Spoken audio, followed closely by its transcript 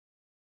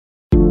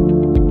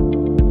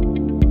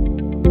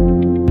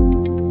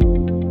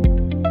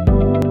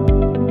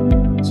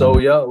So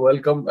yeah,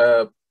 welcome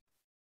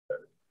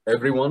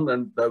everyone,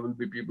 and there will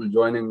be people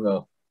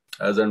joining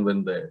as and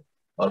when they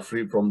are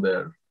free from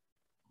their.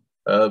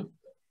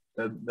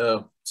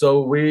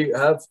 So we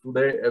have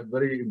today a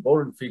very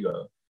important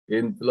figure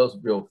in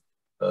philosophy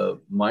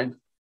of mind,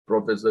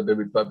 Professor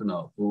David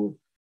Papineau, who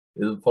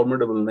is a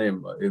formidable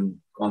name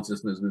in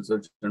consciousness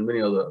research and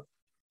many other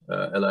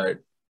allied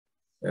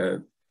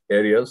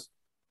areas.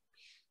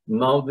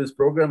 Now, this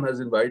program has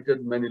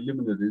invited many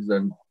luminaries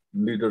and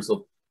leaders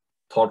of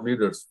thought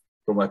leaders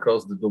from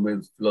across the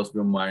domains, philosophy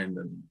of mind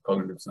and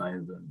cognitive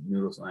science and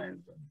neuroscience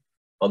and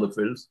other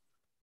fields.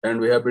 And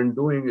we have been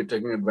doing it,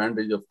 taking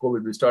advantage of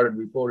COVID. We started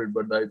before it,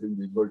 but I think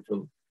the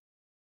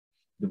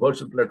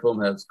virtual platform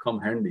has come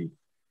handy.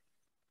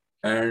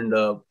 And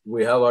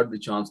we have had the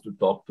chance to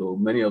talk to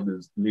many of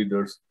these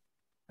leaders.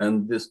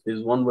 And this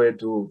is one way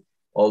to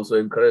also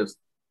encourage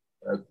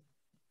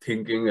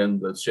thinking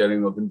and the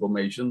sharing of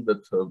information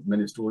that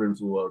many students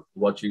who are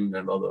watching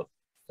and other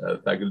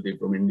faculty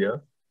from India,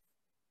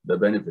 the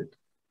benefit.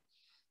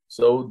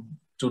 So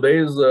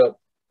today's,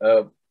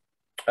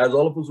 as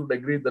all of us would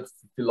agree that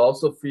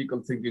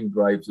philosophical thinking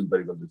drives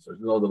empirical research,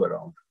 not the way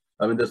around.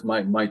 I mean, that's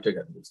my take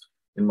at least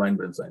in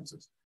mind-brain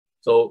sciences.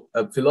 So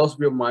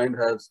philosophy of mind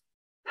has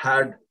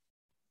had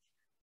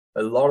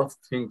a lot of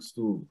things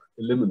to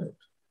eliminate.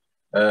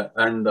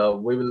 And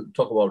we will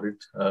talk about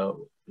it,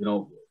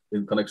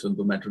 in connection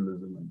to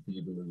materialism and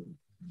physicalism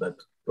that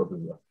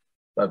Professor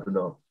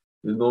Papineau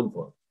is known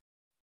for.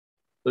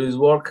 So his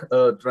work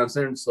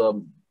transcends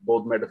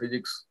both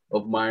metaphysics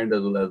of mind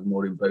as well as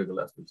more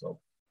empirical aspects of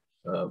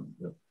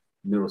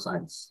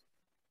neuroscience,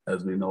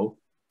 as we know.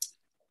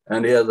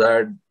 And he has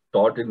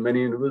taught in many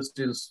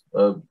universities.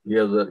 He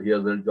has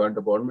joint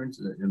appointments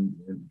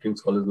in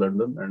King's College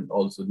London and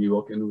also New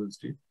York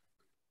University.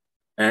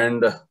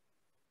 And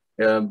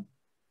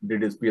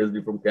did his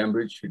PhD from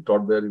Cambridge. He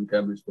taught there in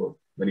Cambridge for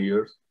many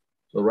years.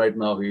 So right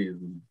now he is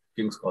in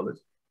King's College.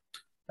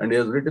 And he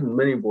has written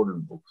many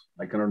important books.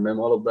 I cannot name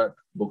all of that.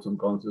 Books on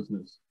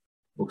consciousness,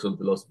 books on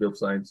philosophy of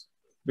science,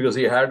 because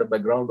he had a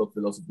background of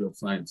philosophy of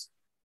science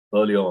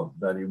early on.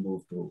 Then he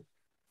moved to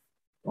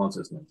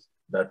consciousness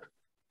that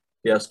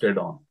he has stayed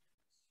on.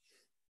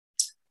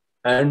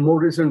 And more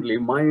recently,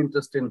 my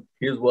interest in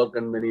his work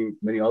and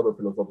many other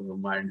philosophers of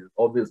mind is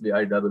obviously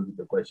I dabble with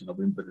the question of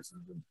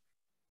empiricism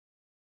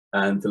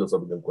and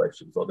philosophical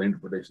questions or the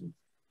interpretation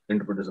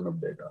of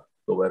data.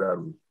 So where are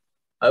we?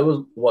 I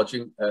was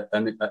watching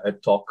a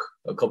talk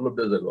a couple of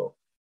days ago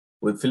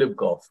with Philip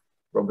Goff,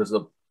 Professor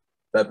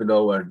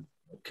Papineau, and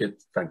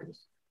Keith Frankis.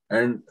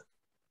 And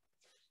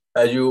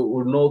as you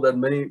would know, that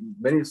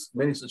many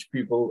such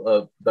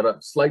people that are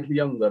slightly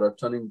younger are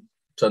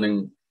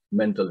turning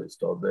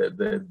mentalist, or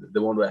they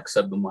want to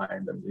accept the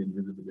mind and the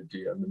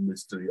invisibility and the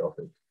mystery of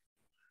it,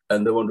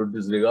 and they want to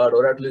disregard,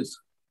 or at least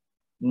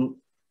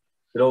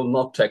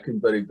not take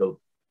empirical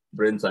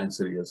brain science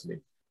seriously.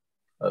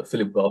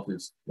 Philip Goff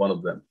is one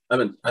of them. I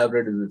mean, I have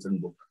read his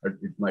recent book.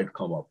 It might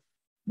come up.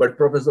 But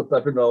Professor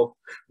Papineau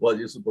was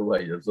his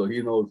supervisor, so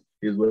he knows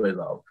his ways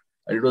out.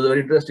 And it was a very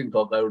interesting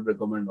talk. I would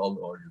recommend all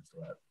the audience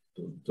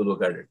to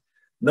look at it.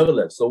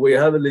 Nevertheless, so we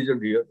have a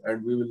legend here,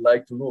 and we would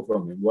like to know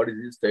from him what is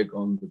his take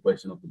on the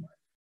question of the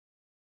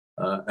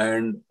mind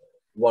and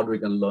what we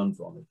can learn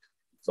from it.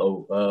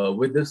 So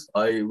with this,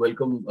 I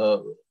welcome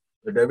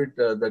David,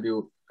 that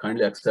you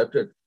kindly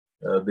accepted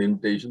the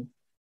invitation,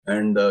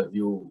 and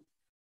you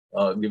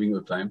giving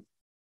your time,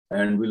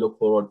 and we look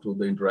forward to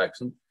the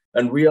interaction.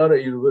 And we are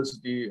a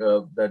university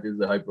that is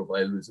a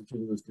high-profile research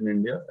university in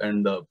India,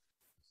 and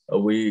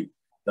we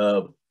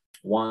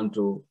want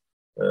to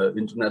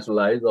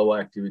internationalize our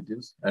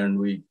activities, and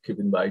we keep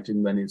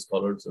inviting many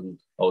scholars, and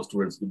our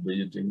students keep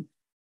visiting.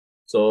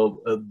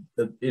 So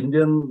the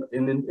Indian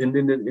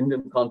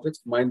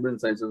context, mind-brain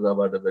sciences have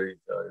had a very,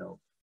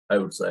 I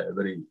would say, a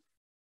very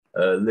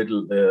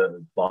little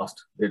past.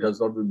 It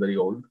has not been very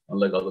old,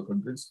 unlike other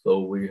countries. So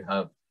we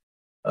have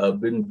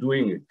been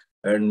doing it,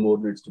 and more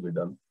needs to be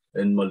done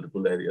in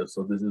multiple areas.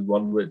 So this is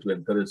one way to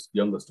encourage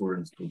younger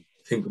students to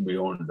think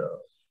beyond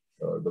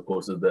the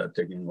courses they are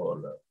taking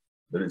or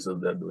the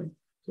research they are doing.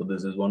 So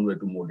this is one way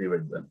to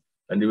motivate them.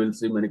 And you will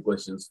see many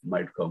questions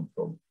might come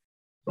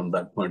from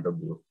that point of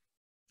view,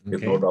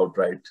 if not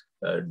outright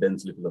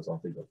densely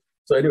philosophical.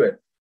 So anyway,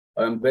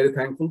 I'm very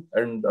thankful,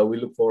 and we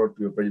look forward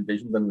to your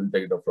presentation, then we'll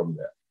take it up from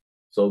there.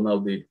 So now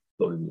the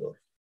floor is yours.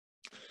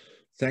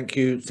 Thank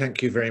you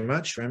very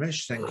much,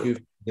 Ramesh. Thank you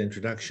for the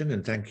introduction,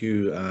 and thank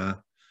you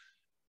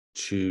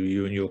to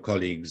you and your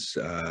colleagues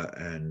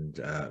and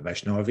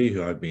Vaishnavi,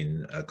 who I've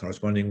been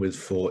corresponding with,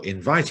 for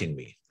inviting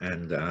me.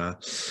 And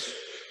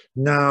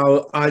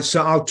now,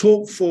 so I'll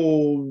talk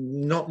for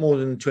not more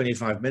than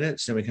 25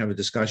 minutes, then we can have a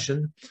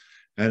discussion.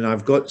 And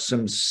I've got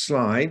some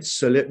slides,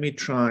 so let me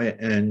try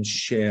and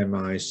share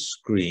my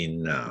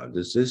screen now.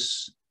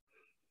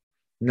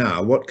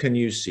 Now, what can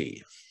you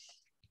see?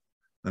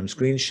 I'm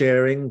screen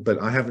sharing, but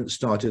I haven't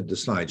started the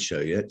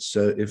slideshow yet.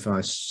 So if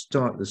I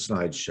start the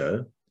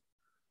slideshow,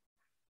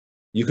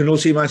 you can all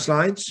see my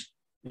slides?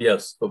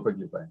 Yes,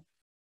 perfectly fine.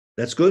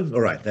 That's good?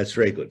 All right, that's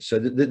very good. So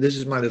this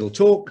is my little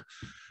talk.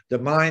 The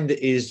mind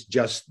is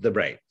just the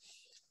brain.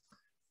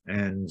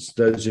 And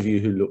those of you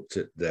who looked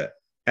at the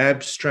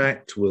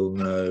abstract will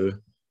know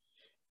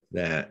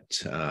that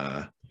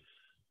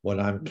what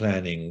I'm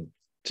planning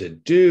to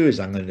do is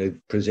I'm going to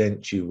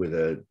present you with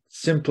a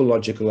simple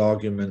logical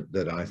argument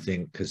that I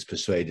think has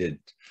persuaded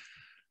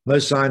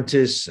most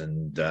scientists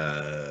and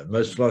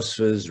most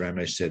philosophers.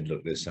 Ramesh said,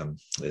 look, there's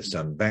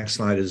some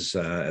backsliders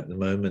at the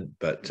moment,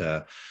 but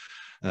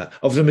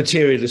of the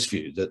materialist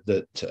view that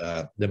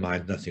the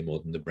mind nothing more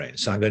than the brain.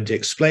 So I'm going to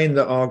explain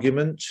the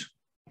argument.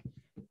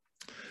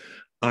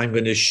 I'm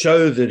going to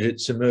show that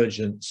its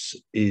emergence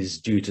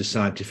is due to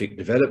scientific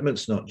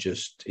developments, not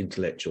just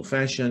intellectual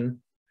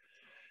fashion.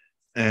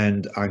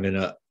 And I'm going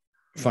to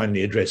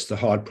finally address the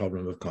hard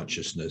problem of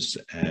consciousness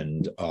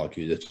and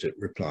argue that it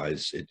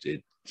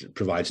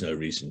provides no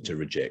reason to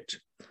reject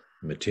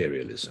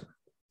materialism.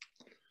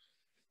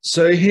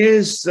 So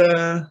here's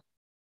the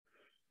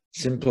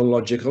simple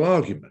logical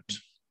argument.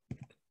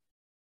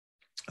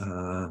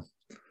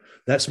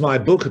 That's my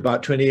book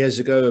about 20 years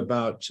ago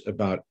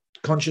about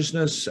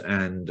consciousness,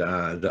 and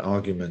the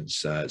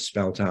arguments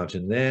spelt out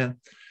in there.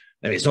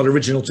 I mean, it's not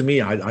original to me.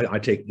 I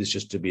take this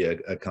just to be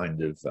a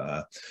kind of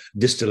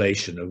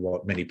distillation of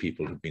what many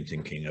people have been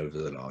thinking over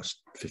the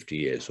last 50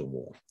 years or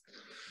more.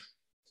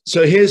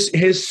 So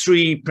here's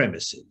three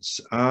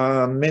premises.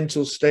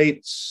 Mental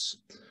states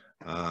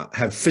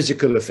have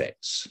physical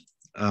effects.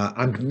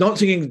 I'm not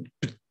thinking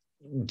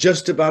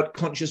just about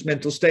conscious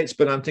mental states,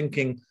 but I'm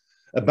thinking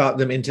about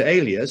them inter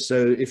alia.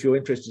 So if you're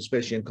interested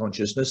especially in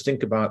consciousness,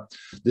 think about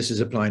this is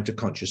applying to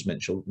conscious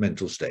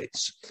mental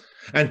states.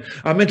 And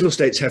our mental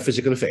states have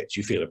physical effects.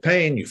 You feel a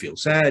pain, you feel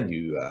sad,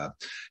 you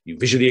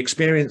visually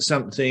experience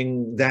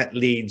something that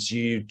leads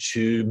you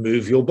to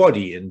move your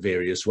body in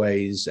various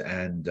ways,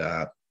 and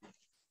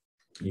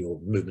your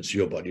movements of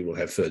your body will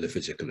have further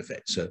physical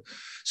effects.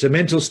 So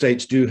mental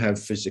states do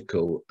have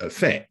physical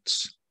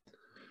effects.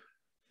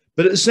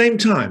 But at the same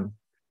time,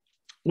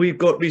 we've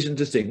got reason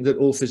to think that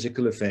all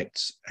physical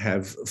effects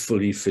have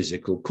fully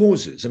physical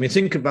causes. I mean,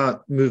 think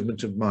about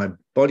movement of my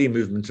body,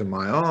 movement of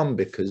my arm,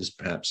 because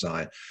perhaps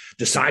I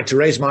decide to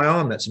raise my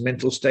arm, that's a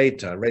mental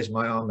state. I raise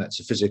my arm,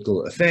 that's a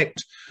physical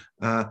effect.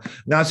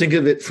 Now think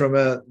of it from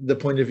the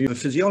point of view of a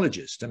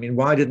physiologist. I mean,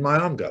 why did my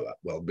arm go up?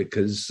 Well,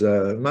 because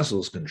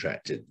muscles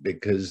contracted,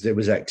 because there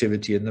was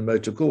activity in the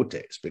motor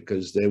cortex,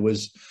 because there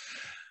was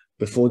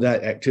before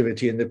that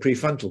activity in the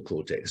prefrontal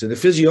cortex. And a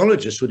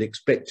physiologist would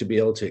expect to be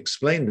able to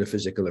explain the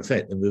physical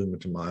effect, the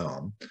movement of my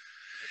arm,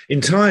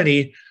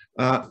 entirely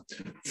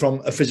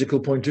from a physical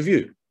point of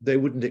view. They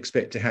wouldn't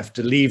expect to have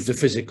to leave the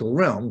physical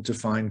realm to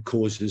find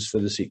causes for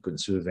the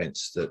sequence of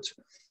events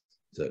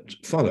that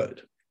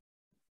followed.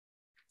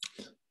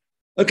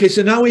 Okay,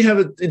 so now we have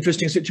an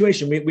interesting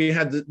situation. We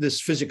had this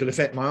physical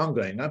effect, my arm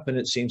going up, and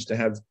it seems to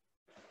have,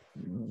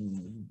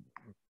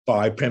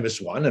 by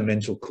premise one, a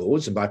mental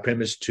cause, and by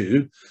premise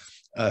two,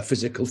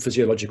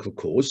 physiological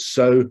cause.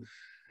 So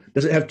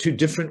does it have two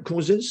different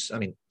causes? I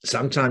mean,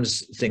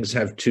 sometimes things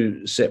have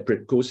two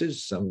separate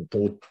causes. Some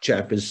poor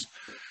chap is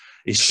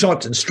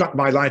shot and struck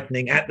by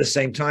lightning at the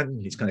same time.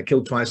 He's kind of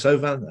killed twice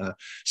over.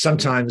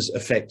 Sometimes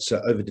effects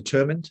are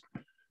overdetermined.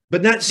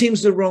 But that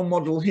seems the wrong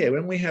model here.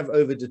 When we have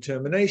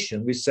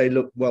overdetermination, we say,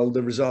 look, well,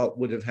 the result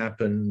would have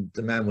happened,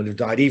 the man would have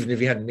died even if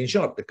he hadn't been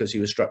shot because he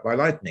was struck by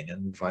lightning,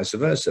 and vice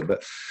versa.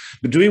 But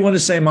do we want to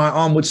say my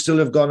arm would still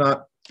have gone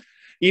up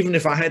even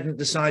if I hadn't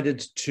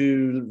decided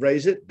to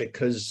raise it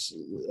because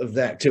of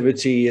the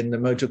activity in the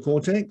motor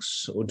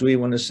cortex? Or do we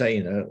want to say,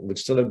 you know, it would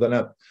still have gone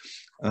up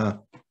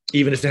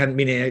even if there hadn't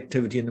been any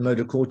activity in the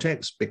motor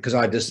cortex? Because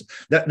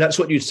that's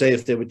what you'd say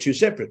if there were two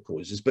separate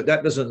causes, but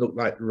that doesn't look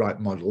like the right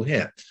model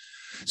here.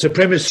 So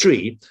premise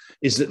three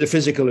is that the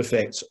physical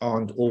effects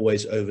aren't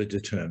always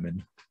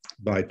overdetermined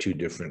by two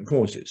different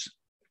causes.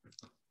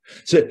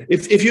 So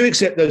if you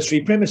accept those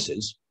three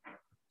premises,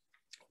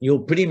 you're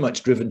pretty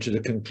much driven to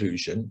the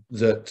conclusion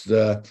that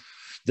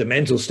the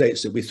mental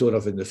states that we thought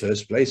of in the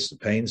first place, the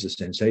pains, the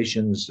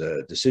sensations,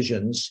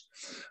 decisions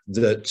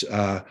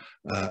that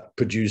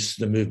produce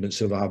the movements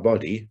of our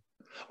body,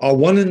 are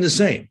one and the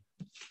same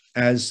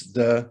as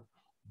the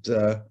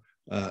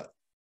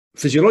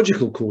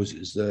physiological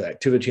causes, the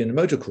activity in the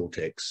motor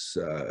cortex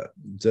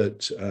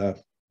that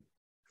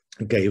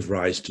gave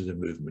rise to the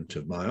movement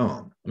of my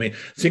arm. I mean,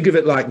 think of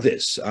it like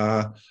this.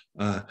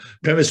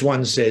 Premise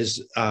one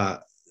says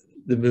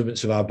the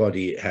movements of our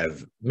body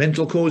have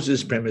mental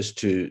causes. Premise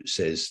two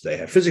says they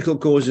have physical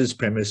causes.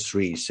 Premise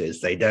three says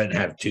they don't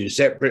have two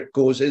separate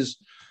causes.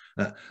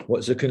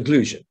 What's the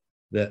conclusion?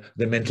 The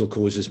mental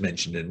causes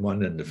mentioned in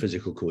one and the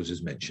physical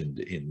causes mentioned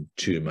in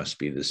two must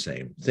be the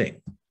same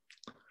thing.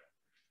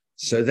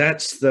 So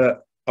that's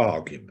the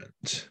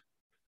argument.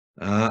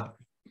 Oh,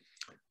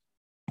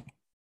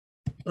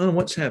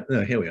 what's happened?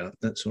 Oh, here we are.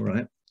 That's all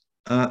right.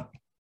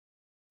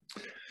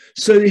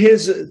 So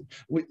here's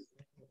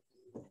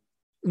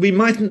we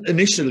mightn't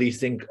initially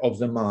think of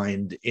the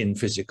mind in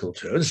physical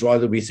terms,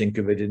 rather we think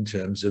of it in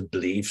terms of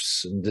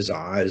beliefs and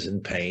desires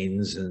and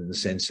pains and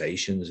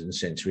sensations and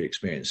sensory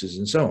experiences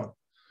and so on.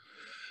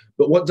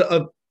 But what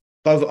the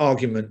above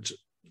argument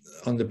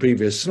on the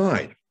previous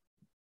slide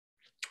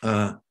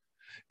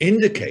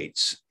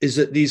indicates is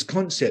that these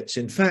concepts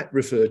in fact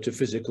refer to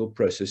physical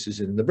processes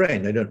in the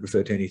brain. They don't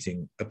refer to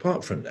anything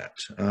apart from that.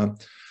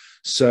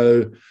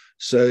 So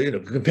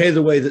compare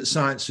the way that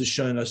science has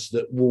shown us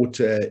that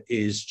water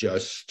is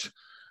just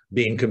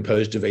being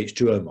composed of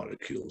H2O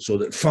molecules, or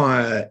that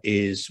fire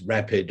is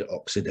rapid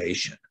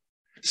oxidation.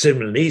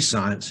 Similarly,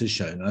 science has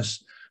shown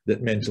us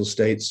that mental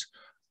states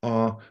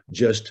are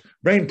just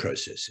brain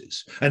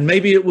processes. And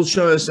maybe it will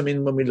show us, I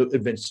mean, when we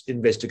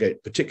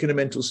investigate particular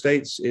mental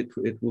states, it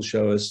will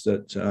show us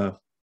that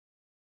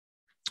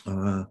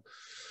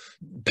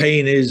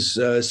pain is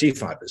C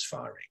fibers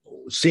firing,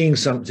 or seeing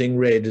something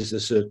red is a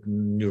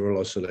certain neural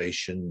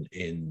oscillation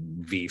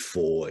in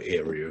V4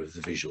 area of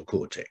the visual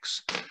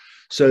cortex.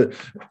 So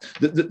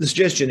the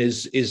suggestion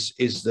is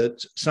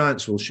that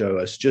science will show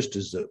us, just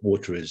as that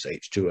water is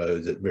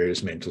H2O, that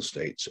various mental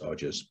states are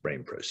just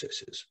brain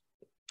processes.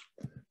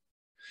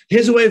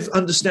 Here's a way of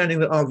understanding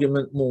the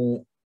argument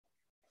more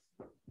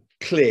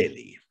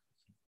clearly.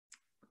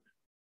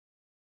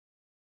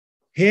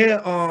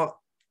 Here are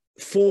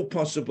 4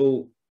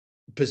 possible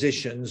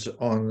positions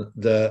on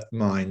the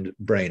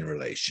mind-brain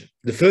relation.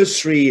 The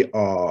first 3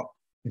 are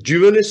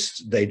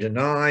dualists. They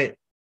deny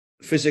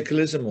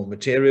physicalism or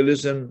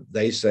materialism.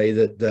 They say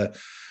that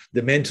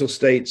the mental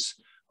states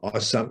are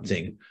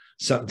something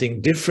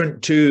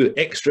different to,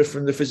 extra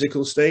from the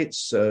physical states.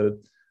 So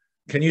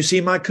can you see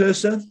my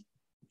cursor?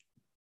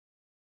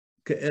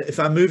 If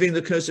I'm moving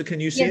the cursor,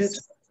 can you see it?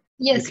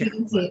 Yes, you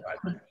can see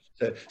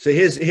it. So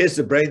here's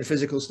the brain, the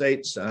physical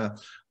states, and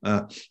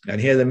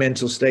here are the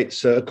mental states.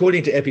 So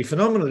according to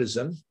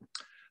epiphenomenalism,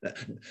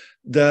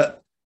 the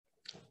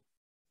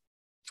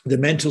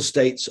mental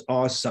states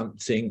are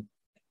something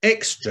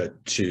extra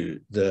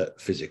to the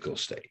physical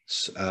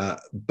states,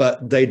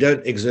 but they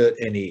don't exert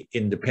any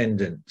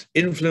independent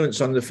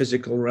influence on the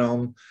physical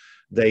realm.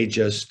 They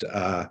just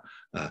are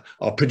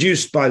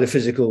produced by the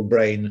physical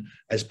brain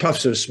as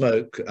puffs of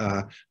smoke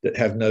that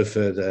have no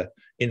further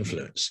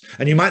influence.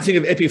 And you might think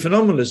of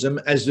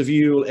epiphenomenalism as the view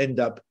you'll end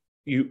up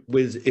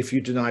with if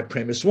you deny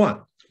premise 1.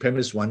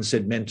 Premise 1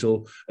 said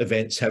mental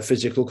events have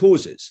physical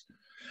causes.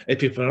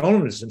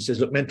 Epiphenomenalism says,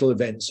 look, mental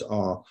events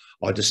are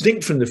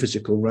distinct from the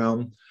physical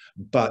realm,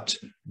 but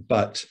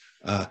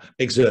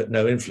exert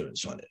no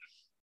influence on it.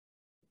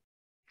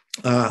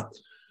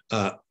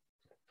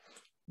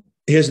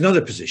 Here's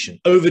another position,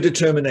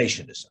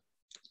 overdeterminationism.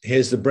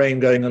 Here's the brain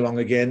going along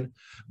again.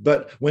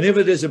 But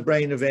whenever there's a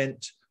brain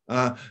event,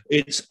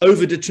 it's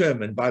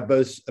overdetermined by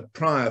both a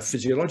prior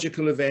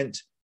physiological event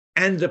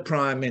and a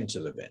prior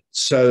mental event.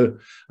 So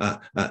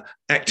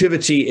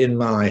activity in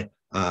my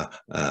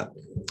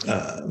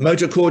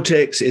motor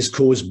cortex is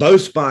caused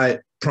both by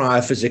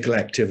prior physical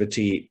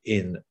activity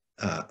in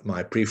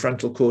my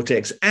prefrontal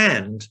cortex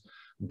and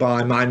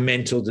by my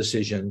mental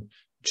decision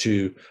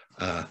to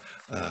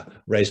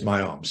raise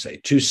my arm, say,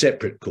 2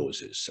 separate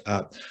causes.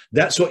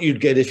 That's what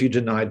you'd get if you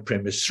denied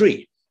premise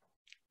 3.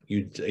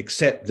 You'd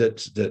accept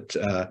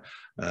that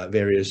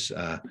various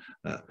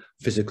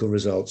physical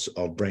results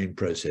of brain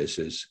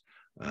processes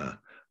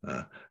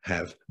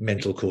have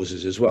mental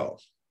causes as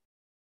well.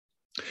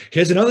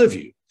 Here's another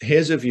view.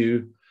 Here's a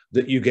view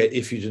that you get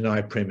if you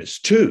deny premise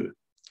 2.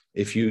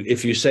 If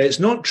you say it's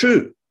not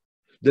true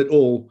that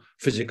all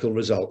physical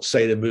results,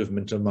 say the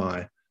movement of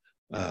my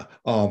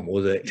arm or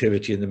the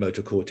activity in the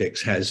motor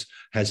cortex has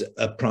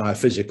a prior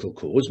physical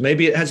cause,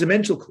 maybe it has a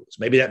mental cause.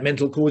 Maybe that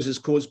mental cause is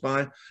caused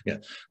by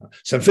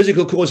some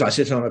physical cause. I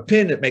sit on a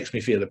pin, it makes me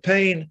feel a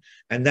pain,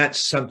 and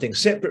that's something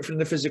separate from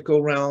the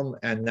physical realm,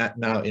 and that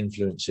now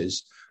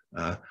influences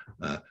the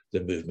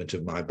movement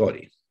of my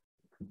body.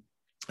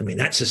 I mean,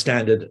 that's a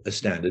standard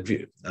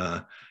view,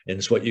 and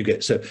it's what you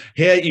get. So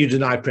here you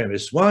deny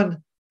premise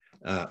 1,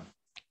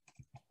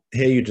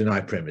 here you deny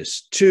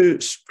premise 2,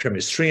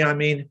 premise 3, I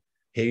mean.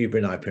 Here you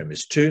deny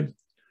premise 2.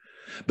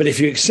 But if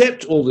you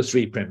accept all the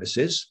 3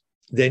 premises,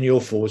 then you're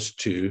forced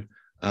to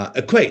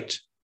equate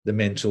the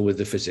mental with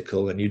the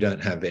physical, and you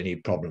don't have any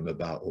problem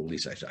about all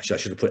these. Actually, I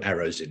should have put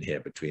arrows in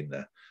here between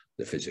the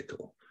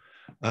physical.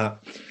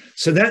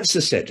 So that's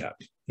the setup.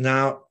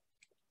 Now,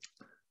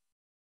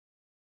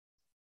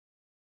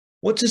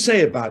 what to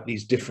say about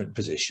these different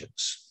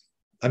positions?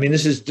 I mean,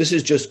 this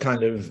is just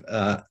kind of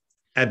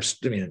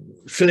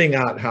filling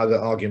out how the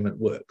argument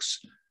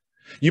works.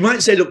 You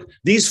might say, look,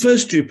 these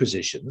first 2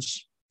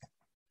 positions,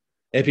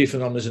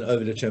 epiphenomenalism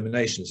and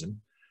overdeterminationism,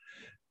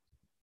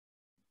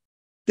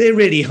 they're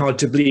really hard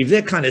to believe.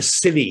 They're kind of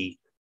silly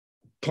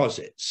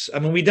posits. I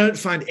mean, we don't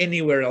find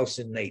anywhere else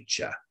in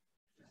nature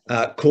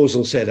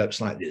causal setups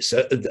like this,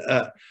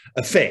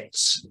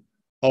 effects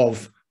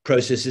of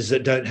processes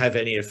that don't have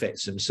any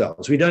effects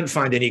themselves. We don't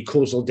find any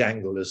causal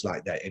danglers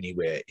like that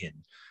anywhere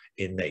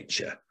in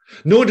nature.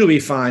 Nor do we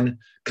find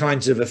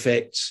kinds of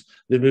effects,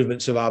 the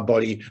movements of our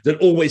body, that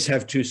always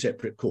have two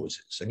separate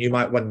causes. And you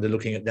might wonder,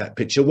 looking at that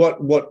picture,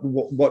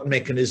 what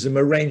mechanism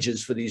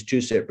arranges for these two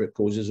separate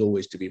causes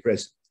always to be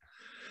present?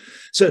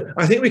 So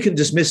I think we can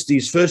dismiss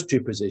these first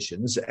two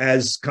positions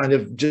as kind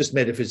of just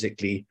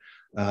metaphysically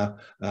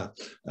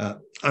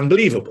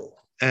unbelievable.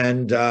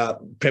 And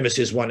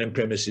premises 1 and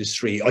premises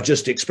 3 are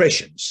just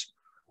expressions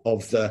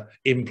of the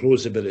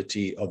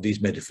implausibility of these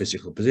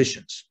metaphysical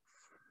positions.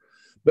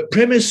 But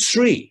premise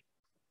 3,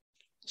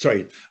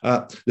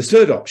 the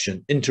third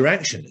option,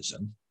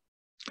 interactionism,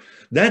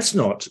 that's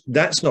not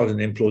an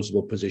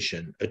implausible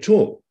position at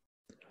all.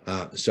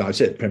 So I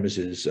said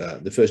premises,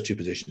 the first two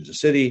positions are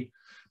silly.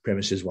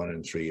 Premises 1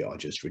 and 3 are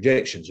just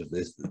rejections of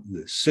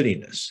the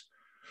silliness.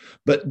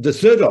 But the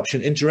third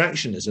option,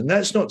 interactionism,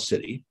 that's not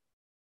silly.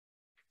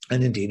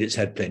 And indeed, it's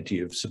had plenty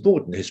of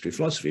support in the history of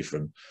philosophy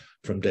from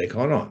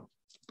Descartes on.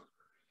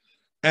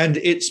 And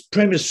it's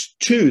premise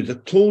 2, the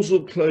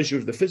causal closure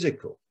of the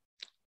physical,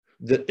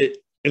 that it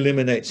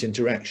eliminates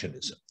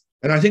interactionism.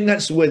 And I think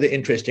that's where the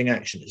interesting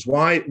action is.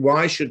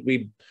 Why should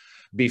we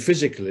be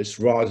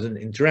physicalists rather than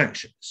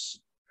interactionists?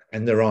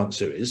 And their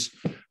answer is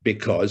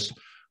because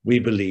we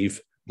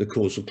believe the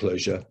causal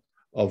closure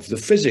of the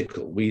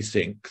physical. We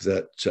think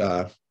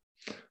that,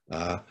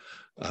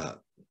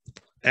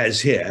 as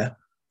here,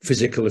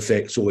 physical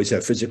effects always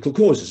have physical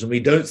causes, and we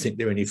don't think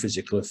there are any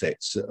physical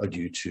effects that are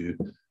due to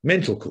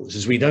mental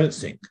causes. We don't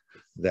think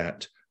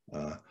that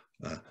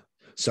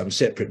some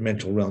separate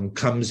mental realm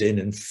comes in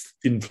and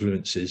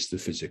influences the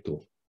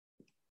physical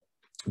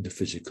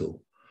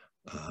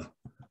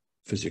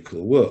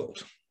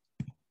world.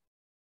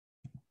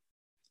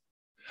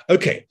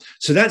 Okay,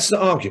 so that's the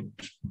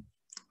argument.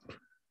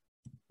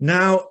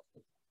 Now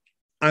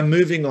I'm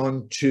moving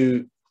on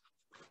to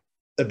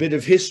a bit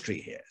of history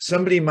here.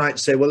 Somebody might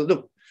say, well,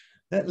 look,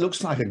 that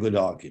looks like a good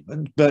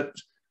argument, but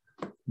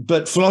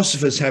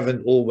philosophers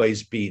haven't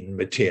always been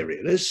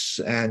materialists,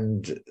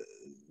 and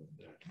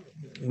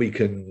we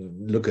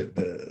can look at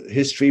the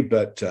history,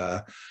 but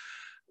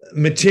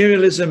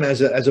materialism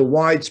as a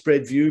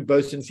widespread view,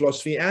 both in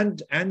philosophy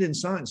and in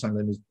science, I'm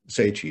going to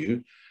say to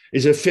you,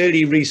 is a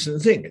fairly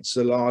recent thing. It's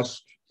the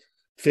last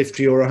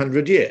 50 or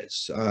 100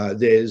 years.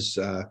 There's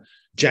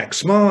Jack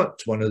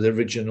Smart, one of the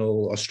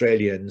original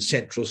Australian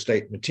central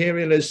state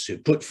materialists, who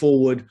put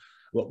forward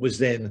what was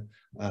then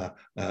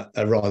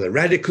a rather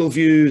radical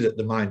view that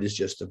the mind is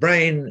just the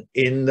brain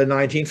in the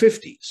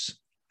 1950s.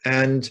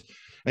 And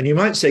you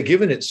might say,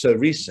 given it's so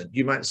recent,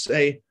 you might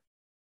say,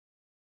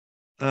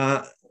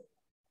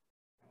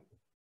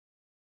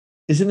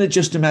 isn't it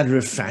just a matter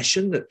of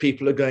fashion that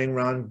people are going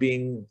around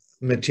being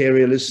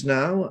materialists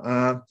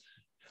now?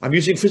 I'm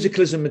using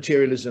physicalism,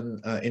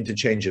 materialism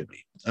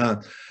interchangeably. I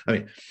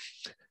mean,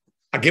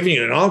 I'm giving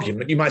you an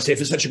argument. You might say,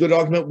 if it's such a good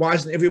argument, why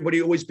hasn't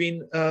everybody always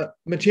been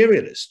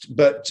materialist?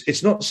 But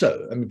it's not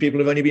so. I mean, people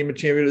have only been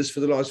materialists for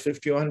the last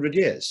 50 or 100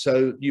 years.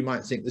 So you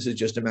might think this is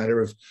just a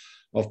matter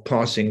of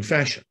passing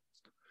fashion.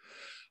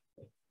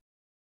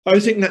 I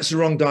think that's the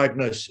wrong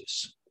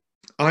diagnosis.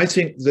 I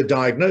think the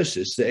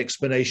diagnosis, the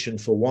explanation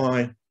for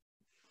why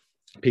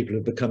people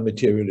have become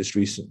materialist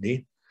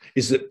recently,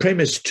 is that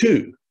premise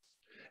 2,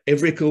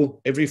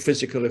 every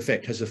physical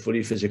effect has a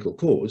fully physical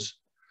cause,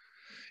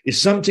 is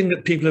something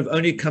that people have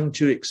only come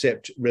to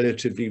accept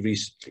relatively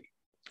recently.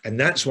 And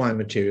that's why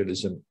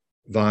materialism,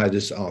 via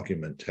this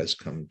argument, has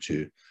come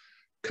to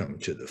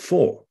the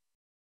fore.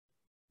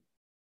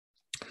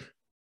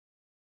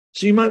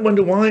 So you might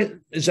wonder, why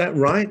is that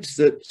right?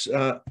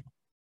 That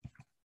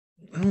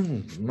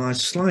oh, my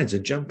slides are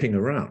jumping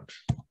around.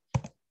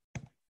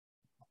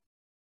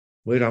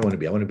 Where do I want to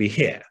be? I want to be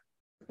here.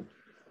 You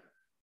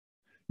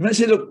might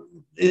say, look,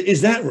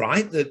 is that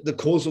right, that the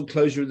causal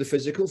closure of the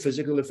physical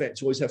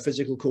effects always have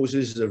physical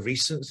causes, is a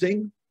recent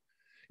thing?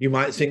 You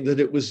might think that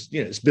it was,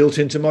 it's built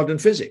into modern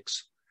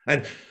physics.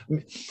 And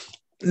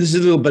there's a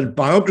little bit of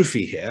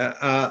biography here.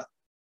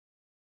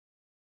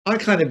 I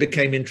kind of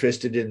became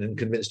interested in and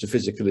convinced of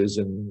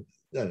physicalism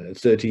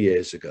 30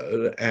 years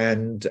ago,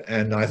 and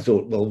I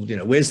thought, well,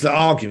 where's the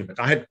argument?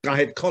 I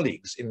had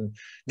colleagues in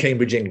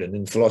Cambridge, England,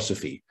 in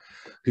philosophy,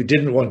 who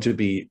didn't want to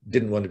be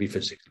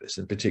physicalists.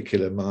 In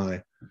particular,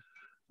 my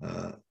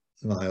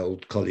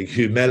old colleague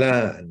Hugh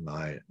Mellor and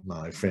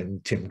my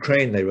friend Tim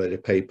Crane. They wrote a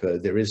paper,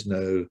 "There is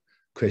no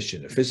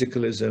question of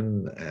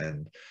physicalism,"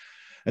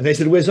 and they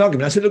said, "Where's the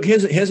argument?" I said, "Look,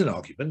 here's an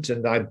argument,"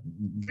 and I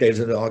gave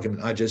them the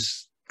argument I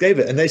just gave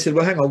it, and they said,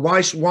 "Well, hang on,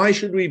 why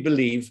should we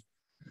believe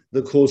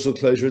the causal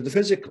closure of the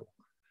physical?"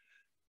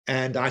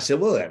 And I said,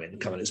 "Well, I mean,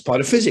 come on, it's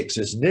part of physics,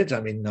 isn't it?" I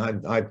mean,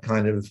 I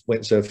kind of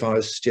went so far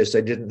as to suggest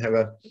they didn't have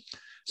a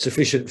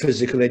sufficient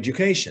physical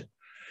education.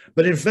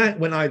 But in fact,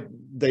 when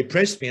they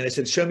pressed me and they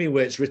said, "Show me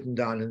where it's written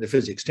down in the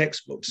physics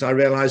textbooks," I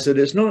realized that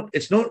it's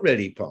not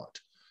really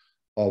part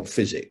of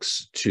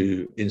physics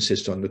to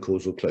insist on the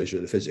causal closure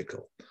of the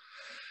physical.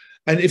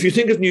 And if you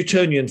think of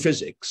Newtonian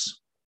physics,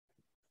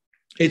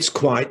 it's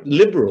quite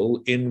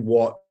liberal in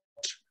what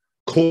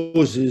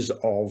causes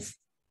of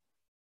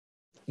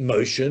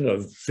motion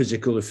of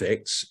physical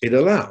effects it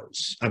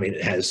allows. I mean,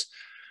 it has,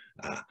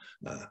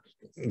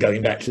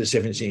 going back to the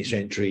 17th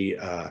century,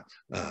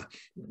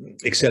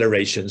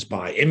 accelerations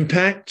by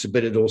impact,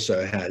 but it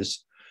also has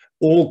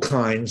all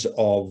kinds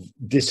of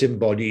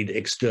disembodied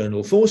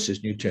external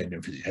forces.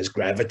 Newtonian physics has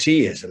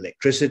gravity, has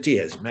electricity,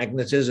 has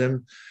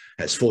magnetism,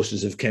 has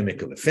forces of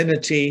chemical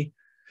affinity.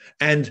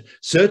 And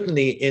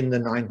certainly in the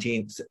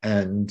 19th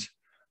and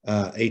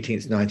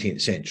 18th,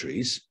 19th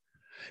centuries,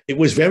 it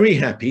was very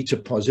happy to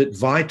posit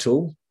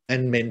vital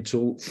and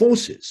mental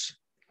forces.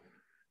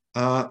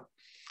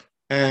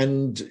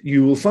 And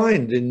you will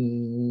find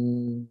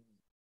in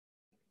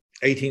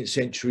 18th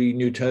century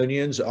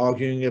Newtonians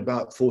arguing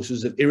about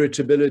forces of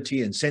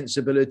irritability and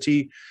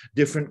sensibility,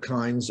 different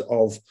kinds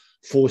of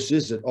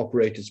forces that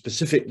operated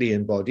specifically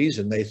in bodies,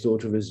 and they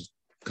thought of as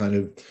kind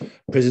of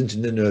present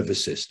in the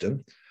nervous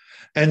system.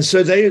 And so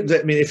I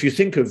mean, if you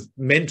think of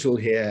mental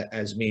here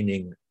as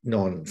meaning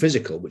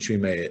non-physical, which we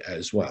may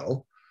as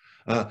well,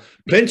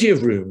 plenty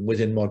of room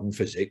within modern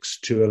physics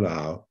to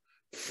allow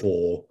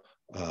for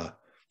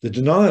the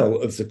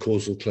denial of the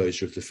causal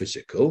closure of the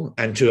physical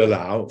and to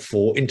allow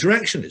for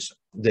interactionism.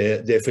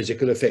 They're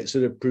physical effects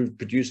that are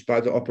produced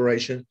by the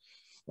operation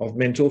of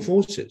mental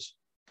forces.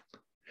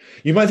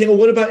 You might think, well,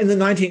 what about in the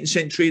 19th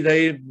century,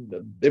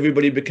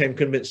 everybody became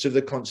convinced of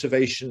the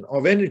conservation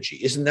of energy.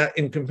 Isn't that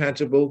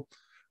incompatible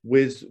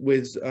with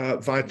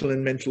vital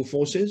and mental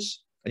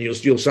forces? And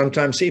you'll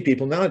sometimes see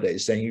people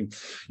nowadays saying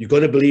you've got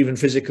to believe in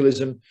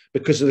physicalism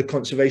because of the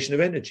conservation of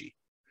energy.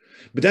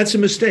 But that's a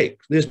mistake.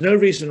 There's no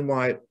reason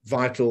why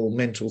vital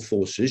mental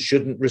forces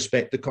shouldn't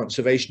respect the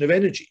conservation of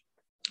energy.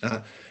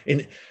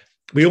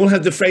 We all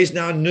have the phrase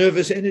now,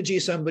 nervous energy.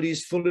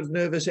 Somebody's full of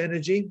nervous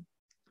energy.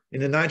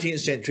 In the 19th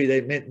century,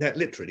 they meant that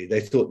literally.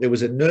 They thought there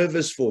was a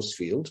nervous force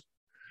field.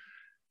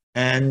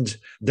 And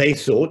they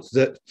thought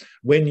that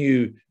when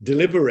you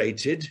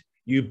deliberated,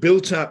 you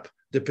built up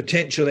the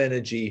potential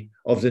energy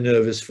of the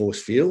nervous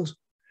force field.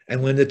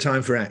 And when the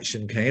time for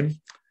action came,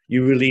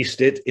 you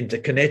released it into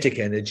kinetic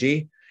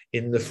energy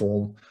in the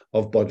form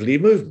of bodily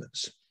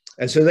movements.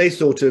 And so they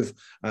thought of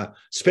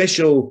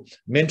special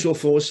mental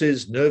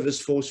forces, nervous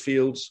force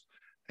fields,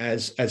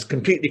 as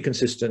completely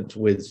consistent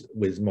with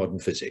modern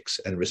physics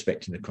and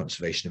respecting the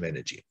conservation of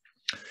energy.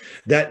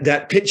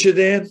 That picture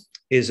there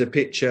is a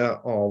picture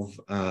of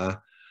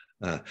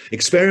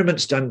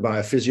experiments done by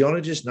a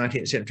physiologist,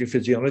 19th century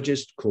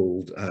physiologist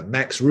called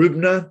Max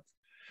Rubner,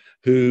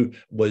 who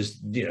was,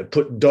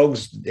 put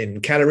dogs in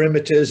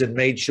calorimeters and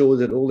made sure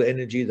that all the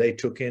energy they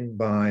took in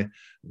by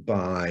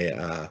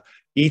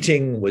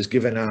eating was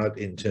given out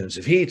in terms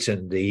of heat,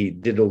 and he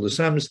did all the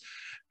sums.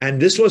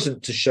 And this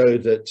wasn't to show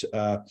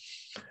that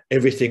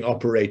everything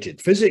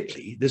operated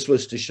physically. This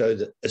was to show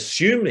that,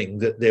 assuming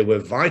that there were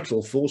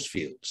vital force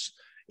fields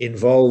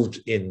involved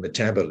in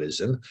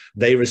metabolism,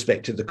 they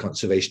respected the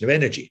conservation of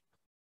energy.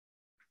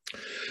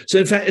 So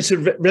in fact, it's a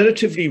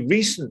relatively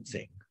recent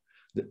thing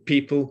that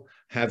people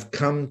have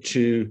come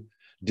to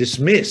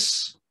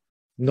dismiss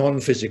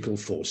non-physical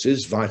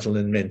forces, vital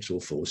and mental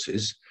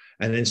forces,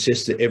 and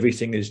insist that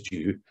everything is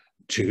due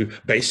to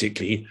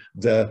basically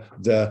the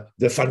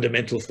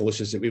fundamental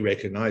forces that we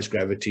recognize: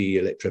 gravity,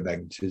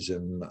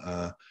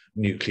 electromagnetism,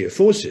 nuclear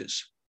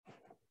forces.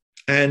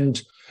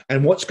 And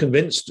what's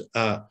convinced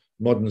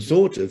modern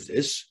thought of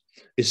this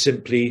is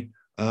simply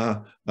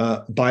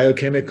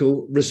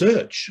biochemical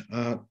research,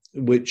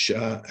 which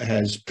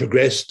has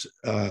progressed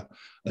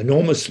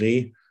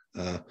enormously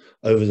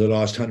over the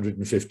last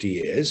 150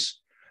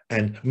 years.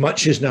 And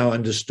much is now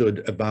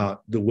understood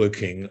about the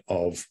working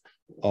of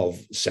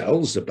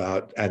cells,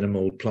 about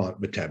animal plant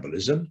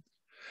metabolism,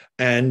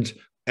 and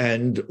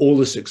all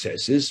the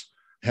successes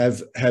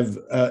have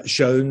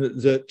shown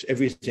that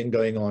everything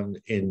going on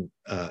in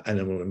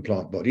animal and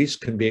plant bodies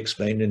can be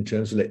explained in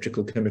terms of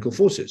electrical chemical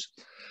forces.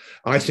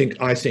 I think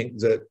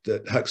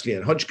that Huxley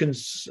and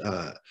Hodgkin's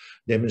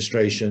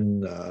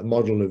demonstration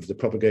model of the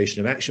propagation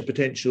of action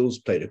potentials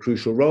played a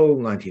crucial role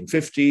in the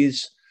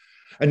 1950s.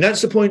 And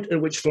that's the point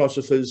at which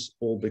philosophers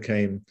all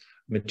became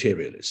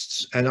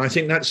materialists. And I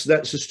think that's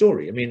the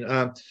story. I mean,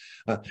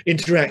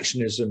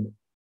 interactionism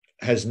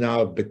has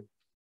now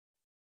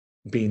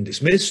been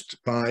dismissed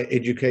by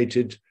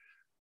educated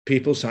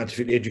people,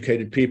 scientifically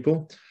educated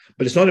people,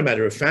 but it's not a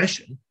matter of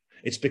fashion.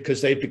 It's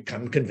because they've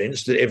become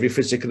convinced that every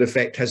physical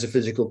effect has a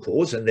physical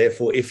cause, and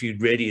therefore, if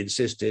you'd really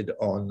insisted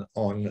on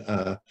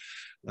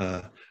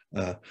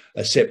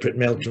a separate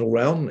mental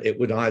realm, it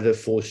would either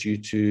force you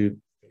to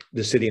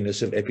the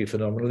silliness of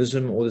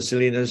epiphenomenalism or the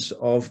silliness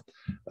of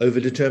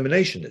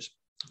overdeterminationism.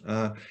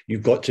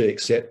 You've got to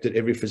accept that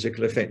every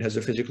physical effect has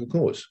a physical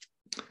cause.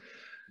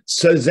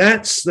 So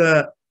that's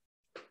the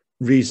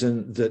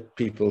reason that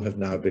people have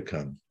now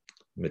become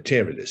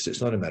materialists.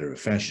 It's not a matter of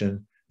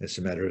fashion. It's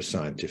a matter of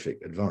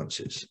scientific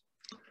advances.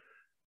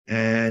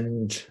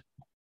 And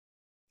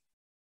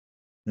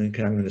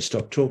okay, I'm going to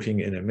stop talking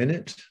in a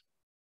minute.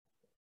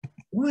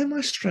 Why am I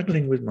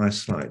struggling with my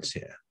slides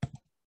here?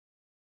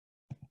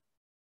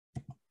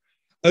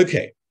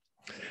 Okay,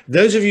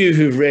 those of you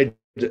who've read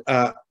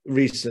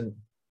recent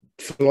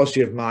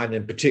philosophy of mind,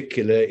 in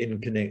particular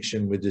in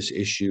connection with this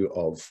issue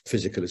of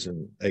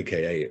physicalism,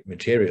 aka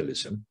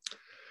materialism,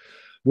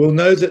 will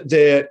know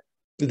that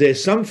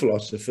there's some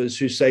philosophers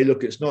who say,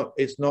 look, it's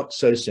not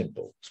so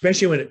simple,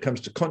 especially when it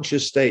comes to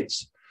conscious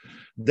states.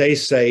 They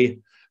say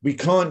we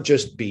can't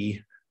just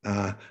be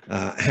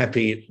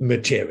happy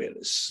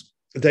materialists.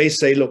 They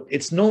say, look,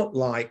 it's not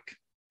like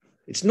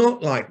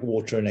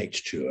water and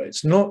H2O.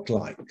 It's not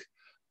like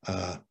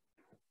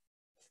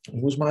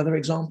what was my other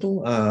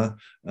example?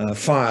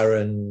 Fire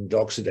and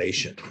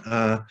oxidation.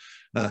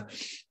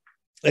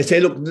 They say,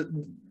 look,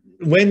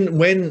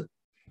 when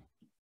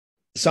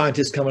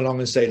scientists come along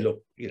and say,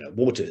 look,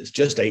 water is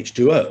just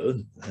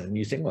H2O, and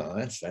you think, well,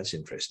 that's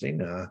interesting.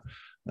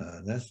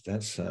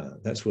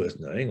 That's worth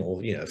knowing.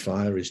 Or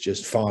fire is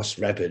just fast,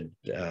 rapid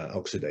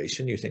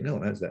oxidation. You think, no,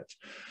 that's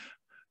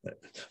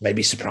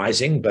maybe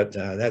surprising, but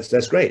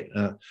that's great.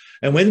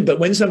 But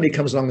when somebody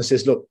comes along and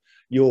says, look,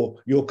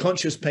 your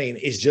conscious pain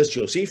is just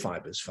your C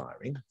fibers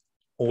firing,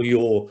 or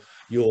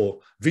your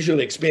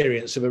visual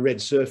experience of a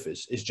red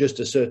surface is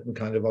just a certain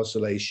kind of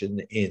oscillation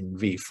in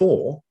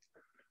V4,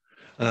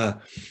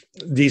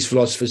 these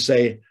philosophers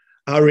say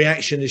our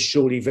reaction is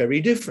surely very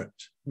different.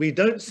 We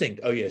don't think,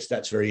 oh yes,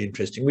 that's very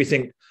interesting. We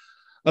think,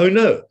 oh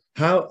no,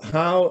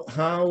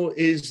 how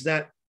is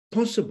that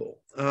possible?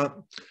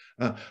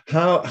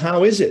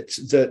 How is it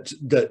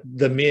that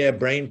the mere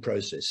brain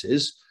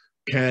processes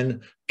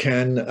can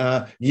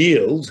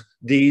yield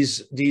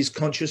these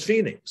conscious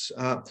feelings?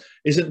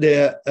 Isn't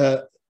there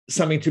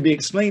something to be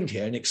explained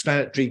here, an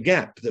explanatory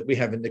gap that we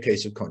have in the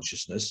case of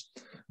consciousness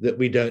that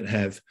we don't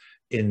have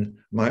in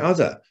my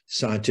other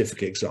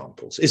scientific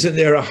examples? Isn't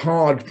there a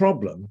hard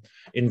problem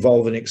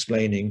involved in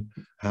explaining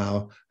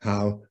how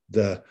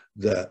the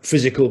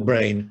physical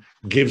brain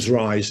gives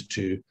rise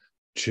to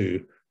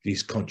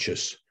these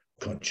conscious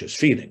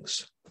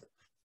feelings?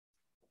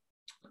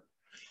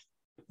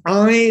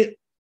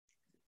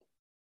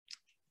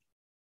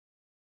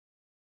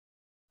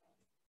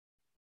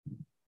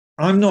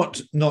 I'm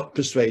not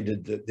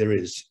persuaded that there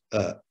is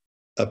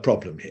a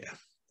problem here.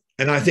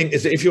 And I think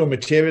if you're a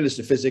materialist,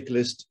 a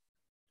physicalist,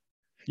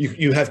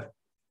 you have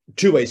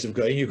two ways of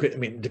going. You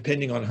could,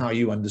 depending on how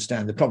you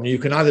understand the problem, you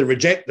can either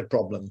reject the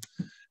problem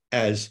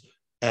as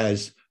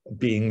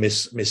being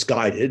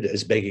misguided,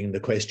 as begging the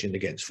question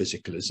against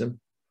physicalism,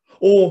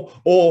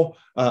 or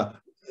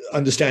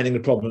understanding the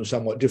problem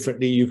somewhat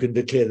differently, you can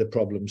declare the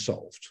problem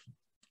solved.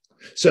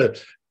 So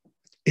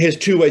here's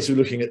two ways of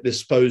looking at this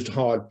supposed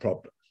hard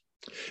problem.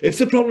 If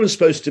the problem is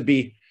supposed to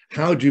be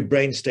how do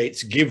brain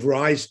states give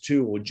rise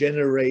to or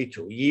generate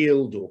or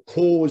yield or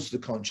cause the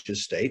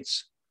conscious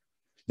states,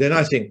 then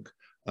I think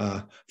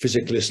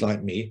physicalists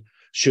like me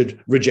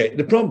should reject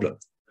the problem.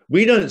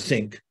 We don't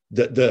think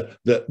that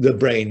the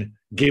brain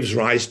gives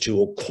rise to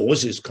or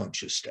causes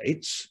conscious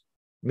states.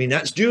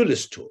 That's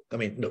dualist talk.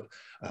 Look,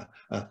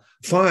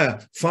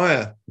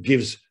 fire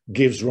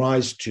gives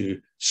rise to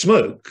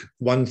smoke.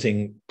 One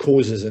thing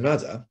causes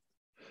another,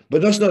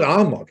 but that's not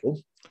our model.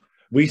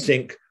 We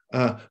think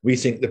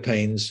the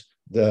pains,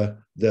 the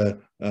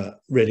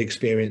red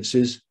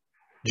experiences,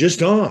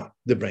 just are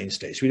the brain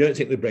states. We don't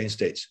think the brain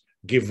states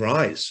give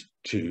rise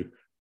to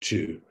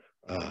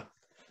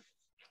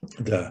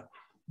the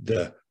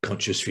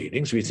conscious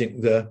feelings. We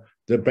think the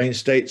brain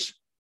states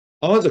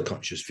are the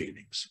conscious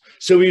feelings.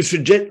 So we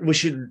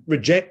should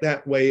reject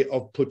that way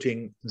of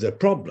putting the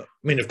problem.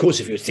 Of course,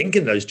 if you think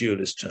in those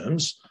dualist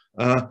terms,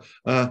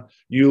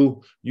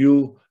 you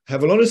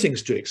have a lot of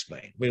things to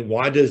explain.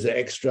 Why does the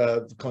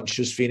extra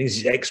conscious feelings,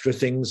 these extra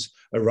things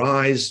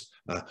arise?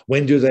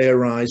 When do they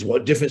arise?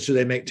 What difference do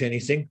they make to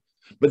anything?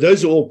 But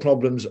those are all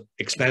problems,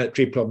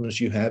 explanatory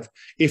problems you have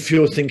if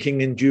you're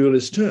thinking in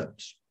dualist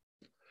terms.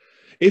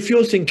 If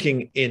you're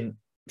thinking in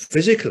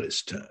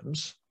physicalist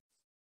terms,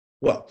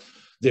 well,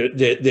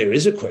 there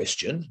is a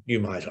question you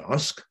might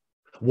ask.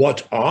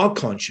 What are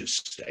conscious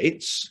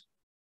states?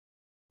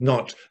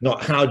 Not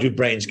how do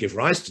brains give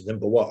rise to them,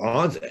 but what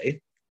are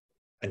they?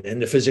 And then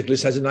the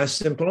physicalist has a nice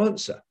simple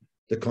answer.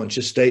 The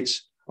conscious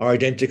states are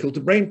identical to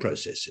brain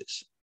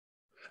processes.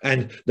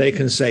 And they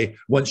can say,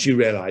 once you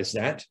realize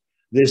that,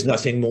 there's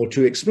nothing more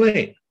to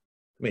explain.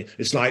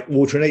 It's like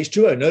water and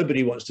H2O.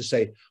 Nobody wants to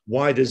say,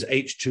 why does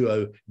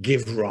H2O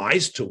give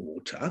rise to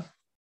water?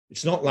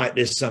 It's not like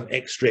there's some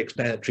extra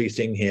explanatory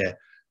thing here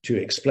to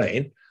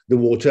explain. The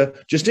water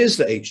just is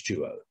the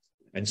H2O.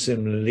 And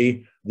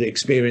similarly, the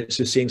experience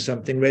of seeing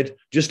something red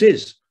just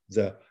is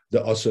the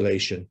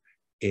oscillation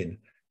in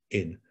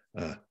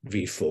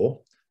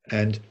V4,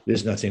 and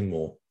there's nothing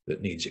more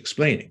that needs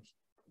explaining.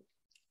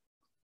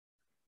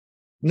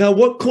 Now,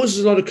 what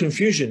causes a lot of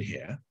confusion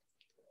here,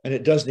 and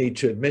it does need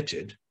to admit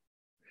it,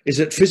 is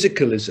that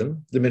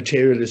physicalism, the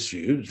materialist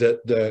view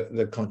that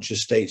the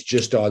conscious states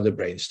just are the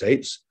brain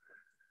states,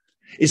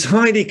 is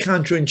highly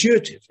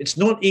counterintuitive. It's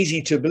not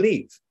easy to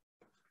believe.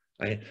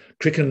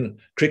 Crick and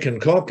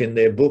Koch, in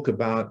their book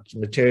about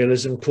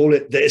materialism, call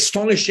it the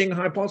astonishing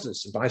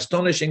hypothesis, by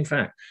astonishing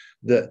fact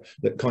that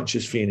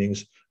conscious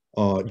feelings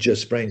are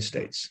just brain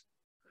states.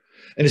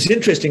 And it's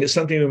interesting, it's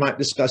something we might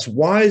discuss.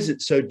 Why is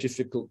it so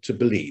difficult to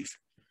believe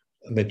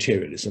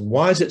materialism?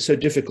 Why is it so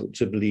difficult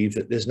to believe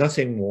that there's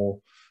nothing more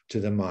to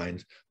the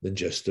mind than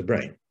just the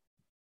brain?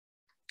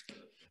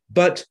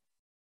 But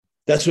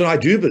that's what I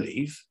do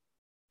believe.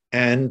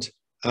 And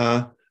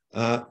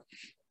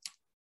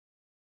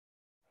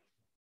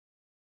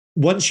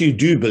once you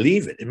do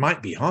believe it, it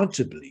might be hard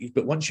to believe,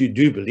 but once you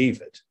do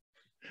believe it,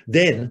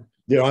 then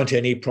there aren't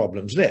any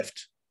problems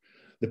left.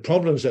 The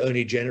problems are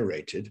only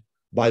generated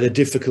by the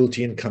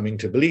difficulty in coming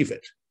to believe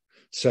it.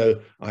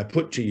 So I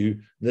put to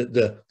you that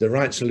the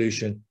right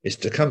solution is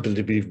to come to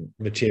believe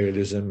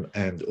materialism,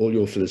 and all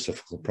your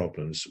philosophical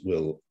problems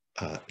will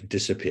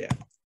disappear.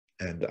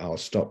 And I'll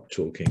stop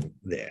talking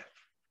there.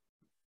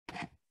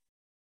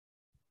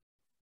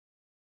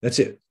 That's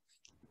it.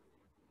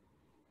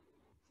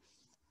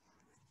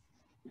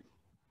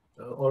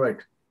 All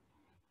right.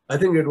 I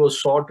think it was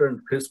short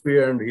and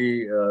crispy, and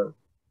he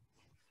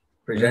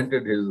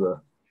presented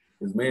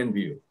his main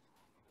view.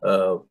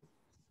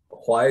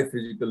 Why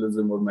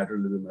physicalism or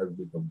materialism has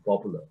become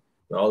popular.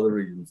 There are other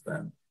reasons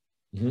than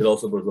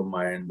philosophers of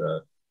mind,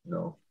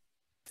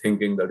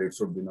 thinking that it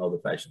should be now the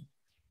fashion.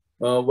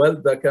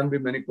 Well, there can be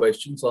many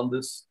questions on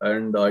this,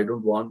 and I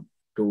don't want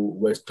to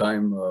waste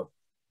time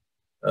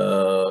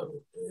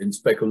in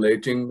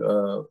speculating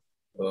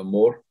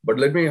more. But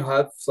let me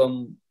have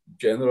some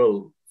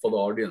general for the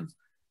audience.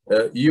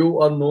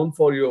 You are known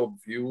for your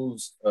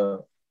views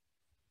or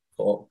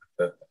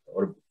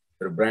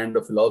a brand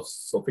of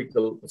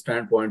philosophical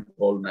standpoint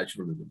called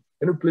naturalism.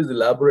 Can you please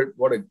elaborate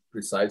what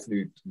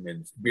precisely it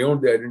means,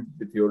 beyond the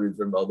identity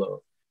theories and other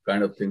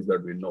kind of things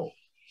that we know?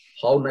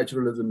 How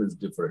naturalism is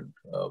different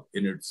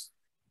in its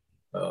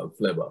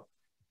flavor?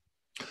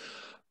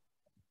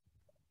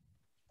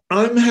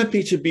 I'm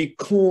happy to be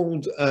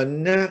called a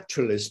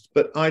naturalist,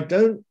 but I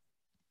don't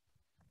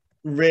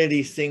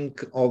really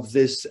think of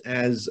this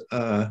as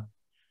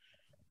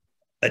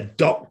a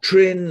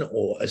doctrine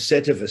or a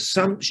set of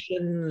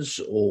assumptions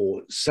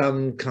or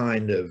some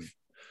kind of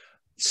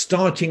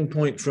starting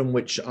point from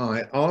which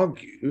I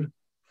argue.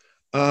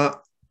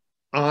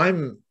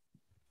 I'm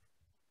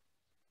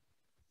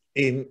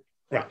in,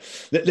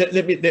 right, let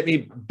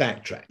me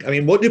backtrack. I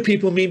mean, what do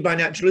people mean by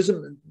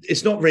naturalism?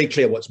 It's not very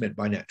clear what's meant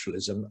by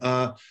naturalism.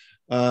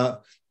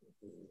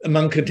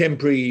 Among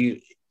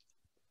contemporary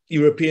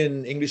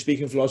European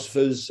English-speaking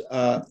philosophers,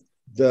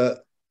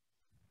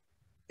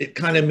 it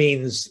kind of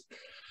means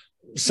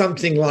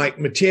something like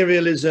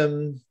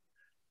materialism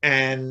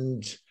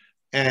and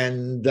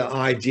the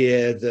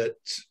idea that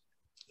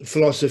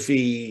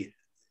philosophy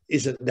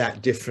isn't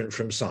that different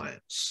from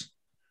science.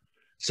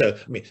 So,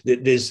 I mean,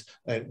 there's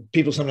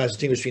people sometimes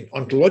distinguish between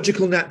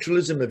ontological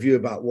naturalism, a view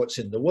about what's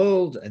in the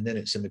world, and then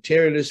it's a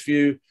materialist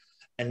view,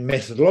 and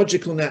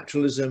methodological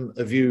naturalism,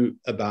 a view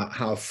about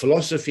how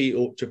philosophy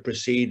ought to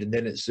proceed, and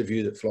then it's the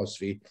view that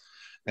philosophy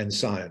and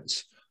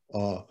science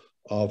are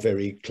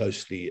very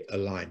closely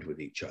aligned with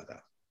each other.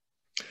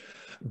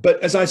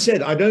 But as I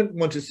said, I don't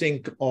want to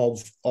think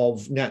of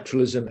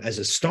naturalism as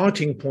a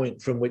starting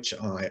point from which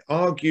I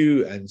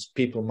argue, and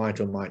people might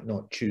or might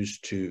not choose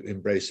to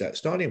embrace that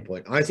starting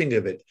point. I think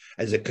of it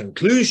as a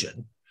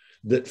conclusion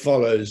that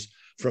follows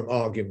from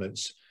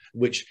arguments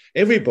which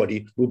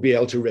everybody will be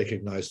able to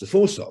recognize the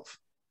force of.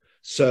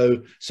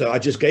 So I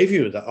just gave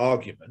you the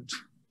argument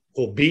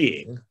for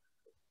being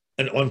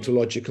an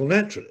ontological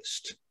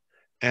naturalist.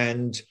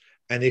 And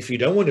if you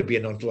don't want to be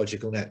an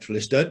ontological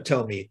naturalist, don't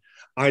tell me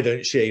I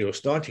don't share your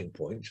starting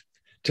point.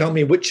 Tell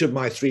me which of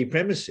my three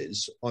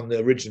premises on the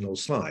original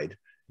slide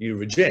you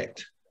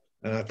reject.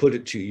 And I put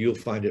it to you, you'll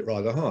find it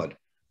rather hard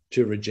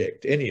to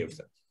reject any of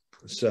them.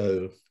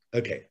 So,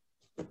 okay.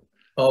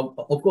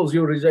 Of course,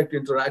 you reject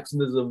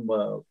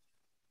interactionism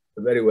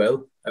very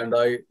well. And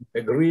I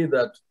agree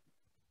that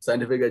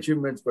scientific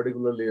achievements,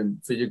 particularly in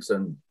physics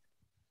and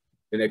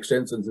in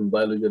extensions in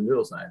biology and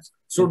neuroscience,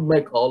 should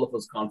make all of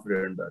us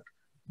confident that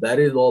that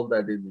is all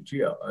that is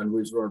here, and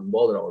we shouldn't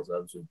bother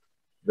ourselves with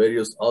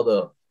various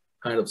other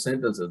kind of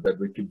sentences that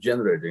we keep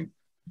generating.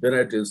 Then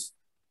it is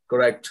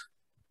correct.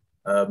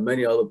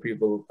 Many other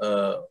people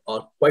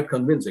are quite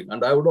convincing.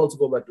 And I would also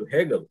go back to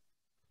Hegel,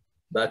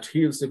 that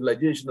his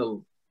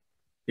civilizational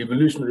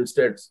evolutionary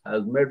states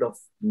has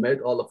made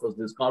all of us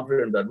this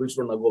confident that we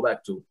should not go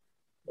back to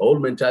the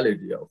old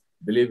mentality of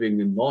believing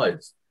in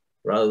noise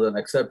rather than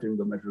accepting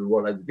the material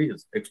world as it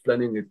is,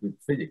 explaining it with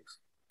physics.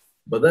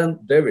 But then,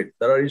 David,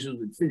 there are issues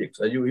with physics.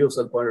 As you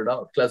yourself pointed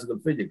out, classical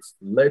physics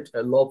let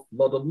a lot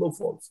of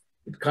loopholes.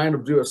 It kind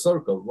of drew a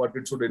circle, what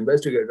it should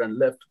investigate, and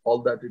left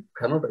all that it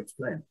cannot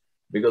explain.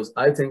 Because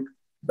I think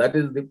that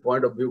is the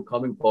point of view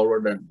coming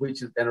forward, and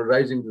which is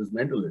energizing these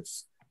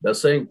mentalists. They're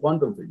saying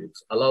quantum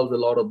physics allows a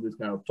lot of this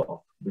kind of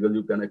talk, because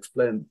you can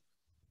explain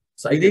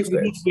psychic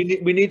states.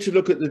 We need to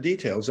look at the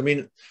details. I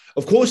mean,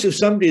 of course, if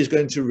somebody is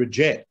going to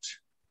reject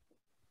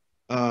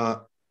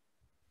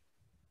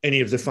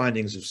any of the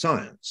findings of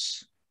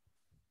science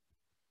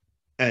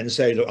and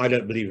say, look, I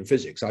don't believe in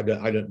physics. I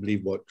don't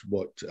believe what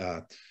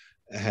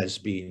has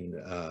been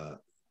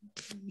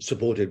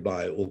supported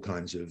by all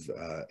kinds of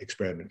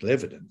experimental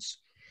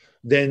evidence.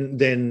 then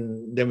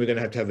we're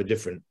going to have a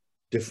different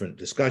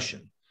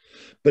discussion.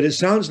 But it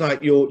sounds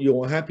like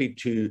you're happy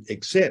to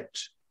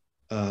accept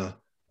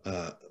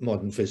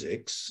modern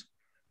physics,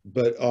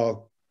 but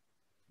are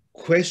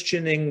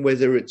questioning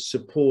whether it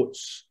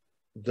supports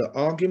the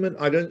argument.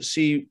 I don't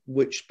see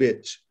which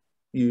bit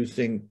you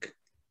think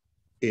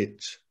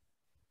it.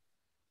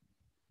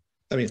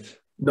 I mean,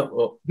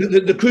 no.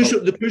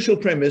 The crucial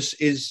premise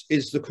is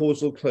the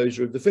causal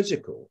closure of the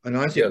physical, and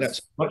I think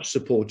that's much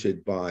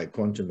supported by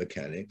quantum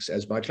mechanics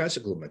as by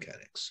classical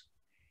mechanics.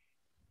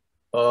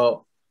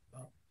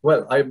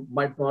 Well, I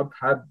might not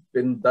have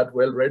been that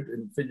well read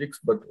in physics,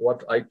 but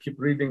what I keep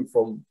reading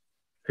from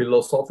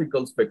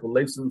philosophical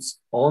speculations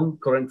on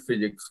current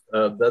physics,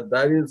 that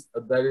there is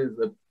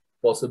a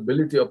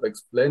possibility of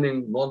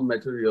explaining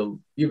non-material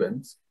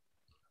events.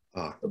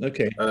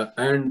 Okay.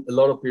 And a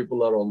lot of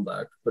people are on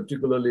that,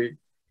 particularly.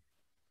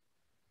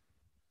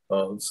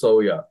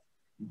 So yeah,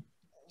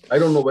 I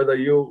don't know whether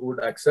you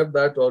would accept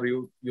that, or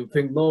you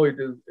think no, it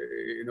is,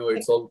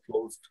 it's all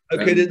closed.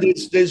 Okay,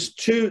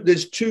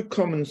 there's two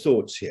common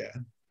thoughts here.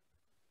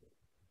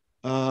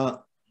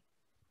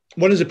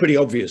 One is a pretty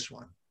obvious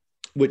one,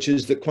 which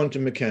is that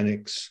quantum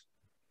mechanics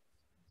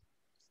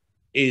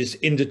is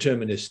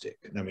indeterministic.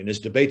 I mean, there's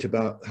debate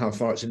about how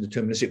far it's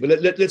indeterministic,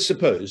 but let's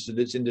suppose that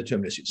it's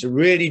indeterministic. It's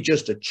really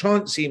just a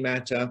chancy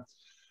matter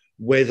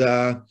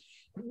whether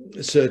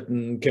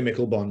certain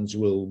chemical bonds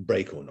will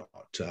break or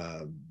not,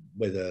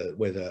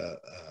 whether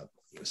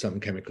some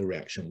chemical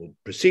reaction will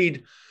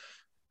proceed.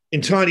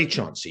 Entirely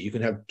chancy. You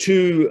can have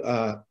two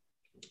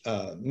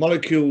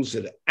molecules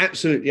that are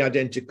absolutely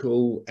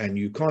identical, and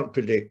you can't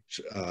predict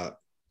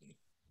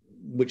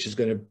which is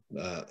going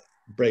to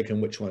break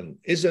and which one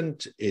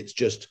isn't. It's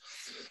just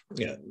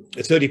a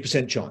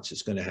 30% chance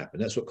it's going to happen.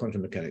 That's what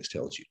quantum mechanics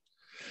tells you.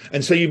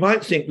 And so you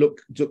might think,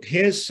 look,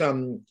 here's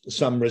some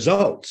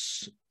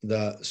results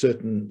that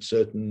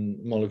certain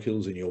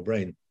molecules in your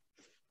brain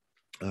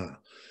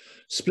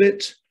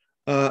split,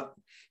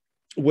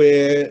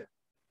 where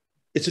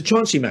it's a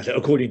chancy matter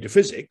according to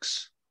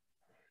physics.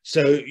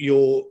 So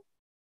your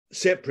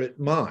separate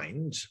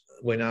mind,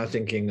 we're now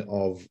thinking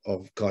of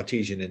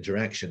Cartesian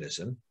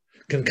interactionism,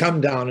 can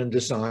come down and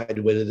decide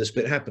whether the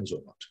split happens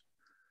or not.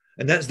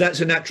 And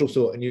that's a natural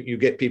thought. And you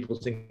get people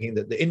thinking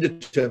that the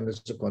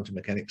indeterminacy of quantum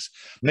mechanics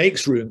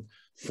makes room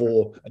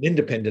for an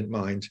independent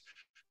mind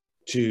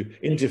to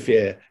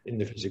interfere in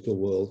the physical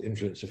world,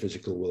 influence the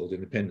physical world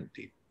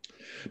independently.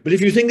 But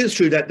if you think it's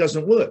true, that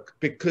doesn't work,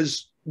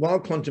 because while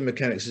quantum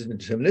mechanics is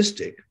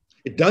deterministic,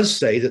 it does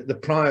say that the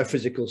prior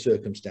physical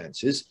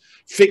circumstances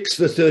fix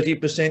the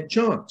 30%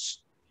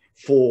 chance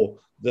for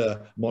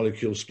the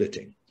molecule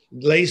splitting.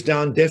 It lays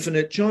down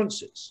definite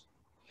chances.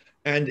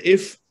 And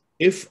if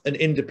an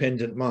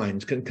independent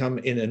mind can come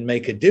in and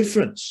make a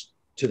difference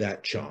to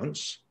that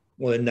chance,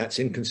 well, then that's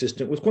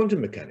inconsistent with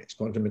quantum mechanics.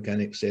 Quantum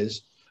mechanics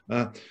says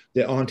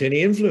there aren't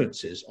any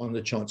influences on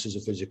the chances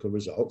of physical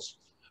results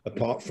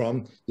apart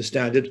from the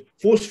standard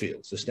force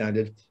fields, the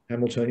standard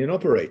Hamiltonian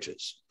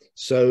operators.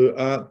 So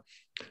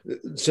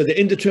the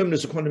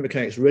indeterminacy of quantum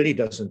mechanics really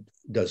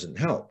doesn't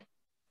help.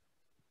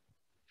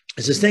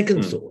 There's a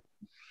second thought,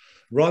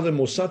 rather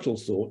more subtle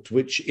thought,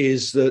 which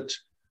is that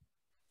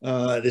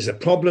there's a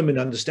problem in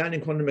understanding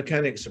quantum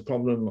mechanics, a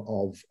problem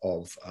of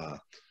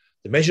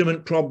the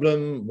measurement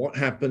problem, what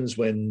happens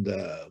when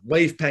the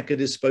wave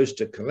packet is supposed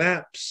to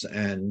collapse,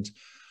 and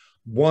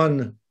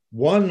one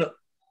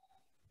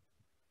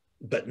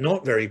but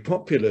not very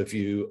popular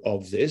view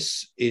of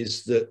this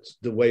is that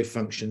the wave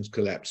functions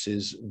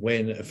collapses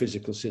when a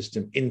physical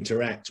system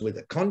interacts with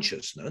a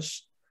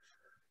consciousness.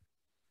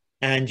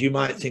 And you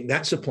might think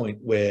that's a point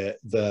where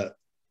the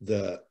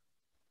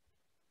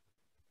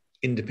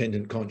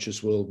independent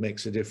conscious world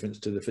makes a difference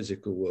to the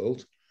physical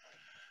world.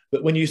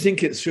 But when you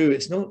think it through,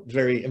 it's not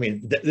very, I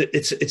mean,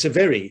 it's a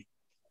very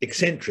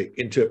eccentric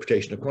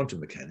interpretation of quantum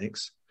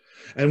mechanics.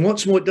 And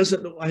what's more, it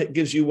doesn't look like it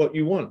gives you what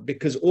you want,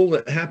 because all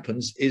that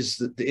happens is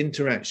that the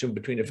interaction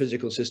between a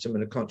physical system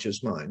and a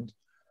conscious mind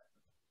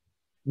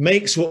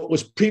makes what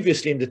was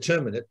previously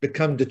indeterminate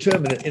become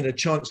determinate in a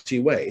chancy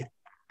way.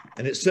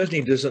 And it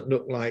certainly doesn't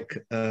look like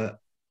a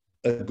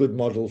good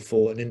model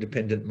for an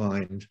independent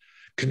mind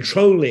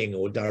controlling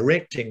or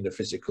directing the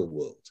physical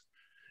world.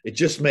 It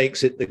just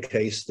makes it the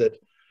case that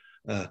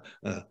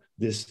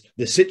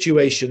the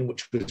situation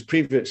which was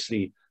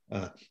previously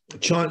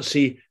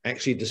chancy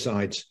actually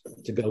decides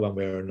to go one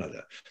way or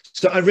another.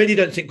 So I really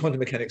don't think quantum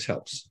mechanics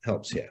helps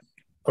here.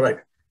 All right.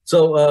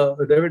 So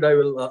David, I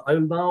will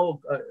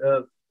now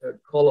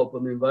call up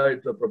and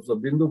invite Professor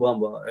Bindu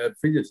Bamba, a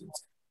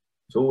physicist,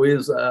 who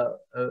is a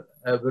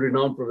very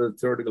renowned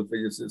theoretical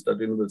physicist at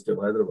the University of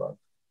Hyderabad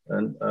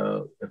and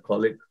a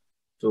colleague,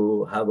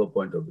 to have a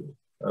point of view.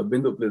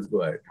 Bindu, please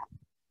go ahead.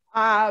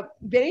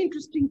 Very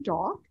interesting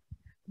talk.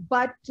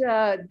 But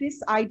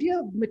this idea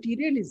of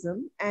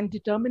materialism and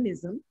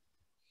determinism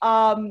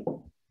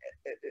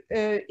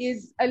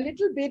is a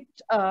little bit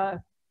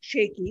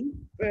shaky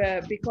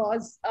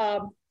because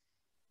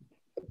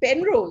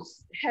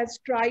Penrose has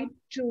tried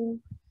to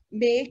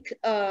make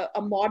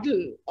a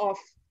model of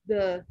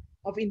the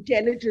of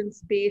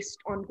intelligence based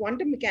on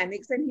quantum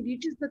mechanics, and he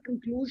reaches the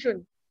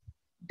conclusion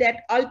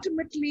that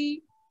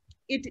ultimately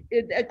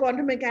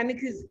quantum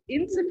mechanics is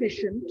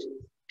insufficient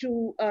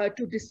to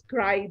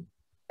describe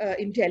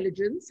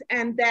intelligence,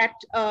 and that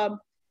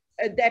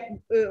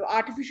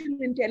artificial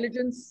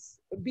intelligence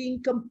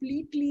being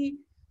completely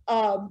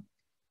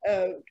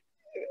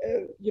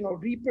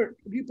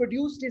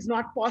reproduced is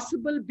not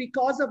possible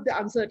because of the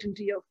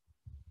uncertainty of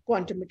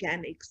quantum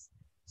mechanics.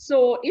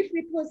 So if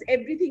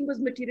everything was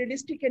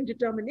materialistic and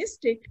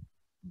deterministic,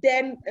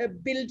 then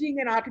building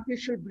an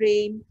artificial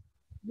brain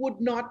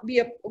would not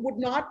be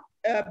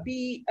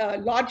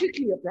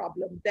logically a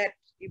problem. That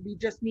we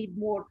just need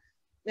more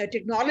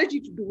technology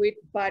to do it,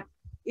 but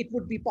it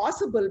would be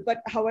possible.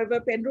 But however,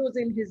 Penrose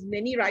in his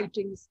many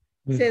writings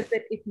says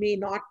that it may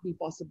not be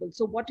possible.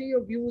 So what are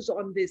your views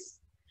on this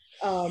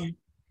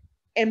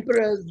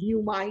emperor's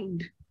new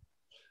mind?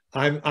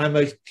 I'm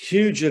a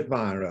huge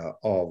admirer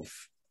of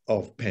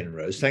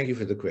Penrose. Thank you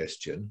for the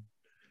question.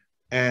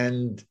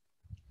 And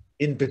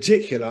in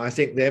particular, I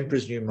think The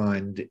Emperor's New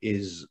Mind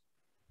is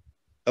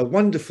a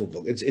wonderful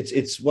book.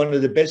 It's one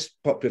of the best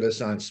popular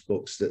science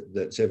books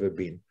that's ever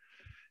been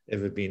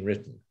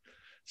written.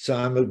 So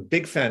I'm a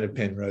big fan of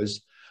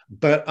Penrose,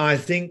 but I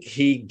think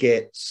he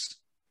gets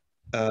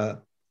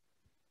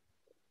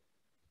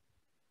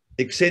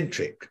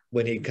eccentric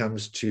when he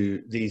comes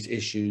to these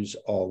issues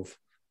of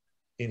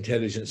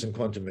intelligence and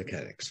quantum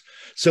mechanics.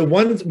 So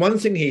one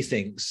thing he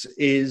thinks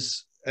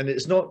is, and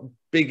it's not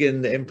big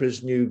in The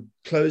Emperor's New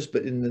Clothes,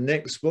 but in the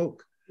next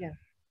book,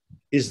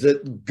 is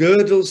that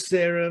Gödel's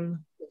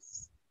theorem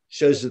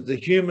shows that the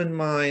human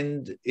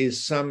mind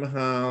is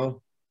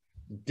somehow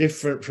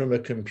different from a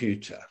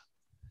computer.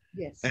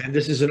 Yes. And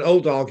this is an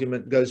old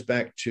argument, goes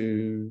back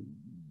to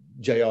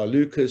J.R.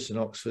 Lucas, an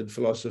Oxford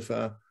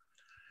philosopher.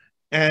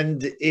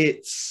 And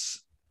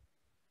it's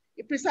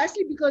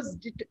precisely because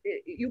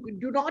you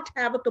do not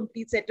have a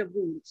complete set of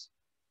rules.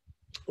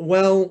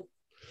 Well,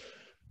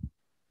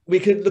 we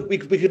could look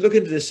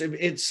into this.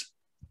 It's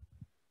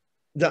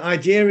the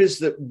idea is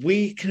that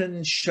we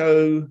can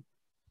show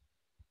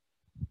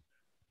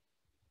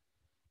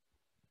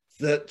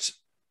that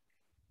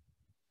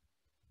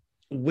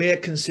we're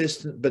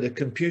consistent, but a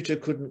computer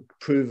couldn't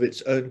prove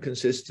its own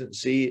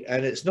consistency.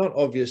 And it's not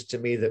obvious to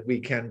me that we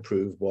can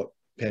prove what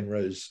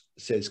Penrose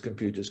says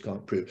computers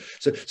can't prove.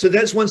 So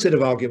that's one set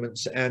of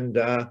arguments. And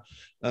I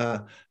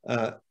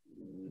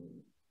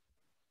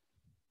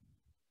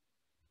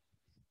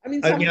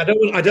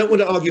don't want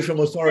to argue from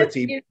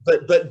authority,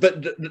 but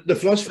the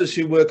philosophers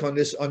who work on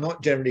this are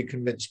not generally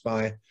convinced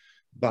by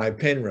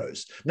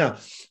Penrose. Now,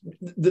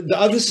 the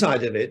other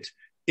side of it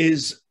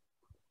is,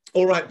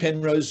 all right,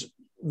 Penrose,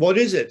 what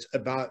is it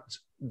about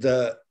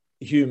the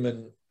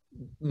human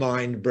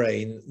mind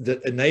brain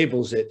that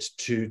enables it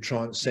to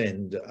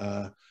transcend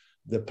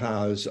the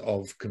powers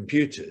of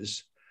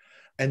computers?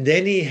 And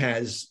then he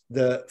has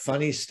the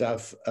funny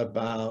stuff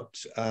about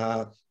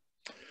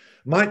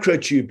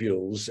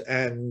microtubules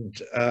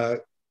and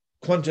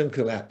quantum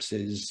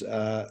collapses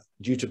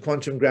due to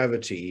quantum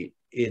gravity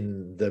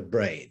in the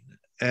brain.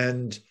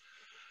 And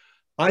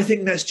I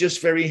think that's just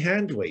very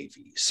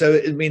hand-wavy.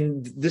 So, I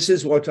mean, this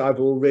is what I've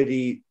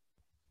already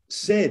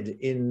said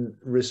in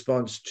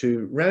response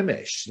to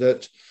Ramesh,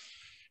 that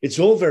it's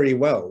all very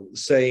well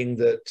saying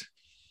that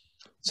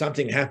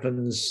something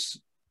happens,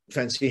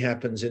 fancy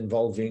happens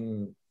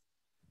involving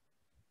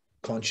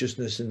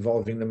consciousness,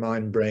 involving the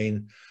mind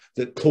brain,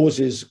 that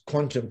causes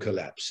quantum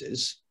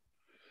collapses.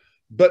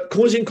 But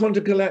causing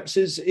quantum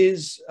collapses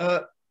is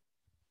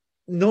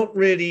not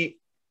really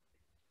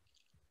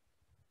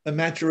a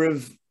matter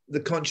of the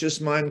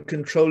conscious mind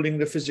controlling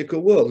the physical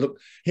world. Look,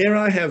 here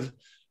I have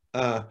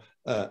a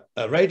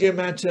radium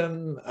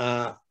atom.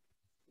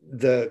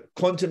 The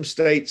quantum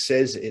state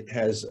says it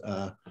has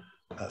a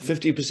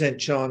 50%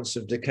 chance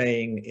of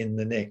decaying in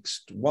the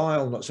next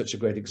while. Not such a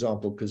great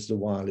example because the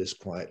while is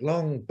quite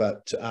long,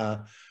 but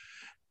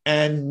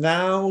and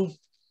now,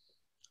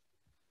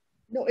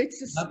 no,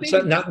 it's a spin. So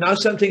now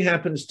something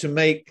happens to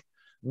make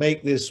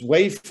this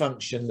wave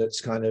function that's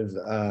kind of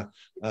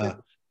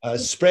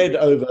spread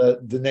over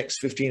the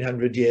next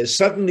 1500 years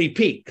suddenly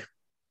peak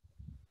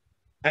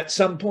at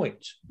some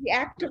point. The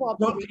act of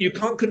you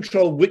can't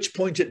control which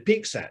point it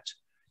peaks at.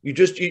 You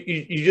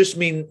just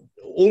mean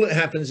all that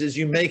happens is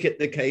you make it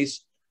the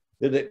case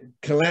that it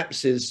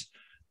collapses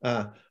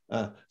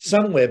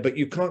somewhere, but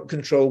you can't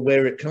control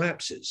where it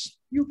collapses.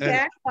 You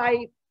can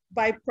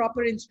by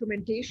proper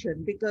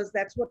instrumentation, because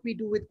that's what we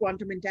do with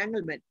quantum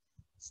entanglement.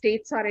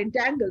 States are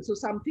entangled, so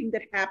something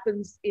that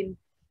happens in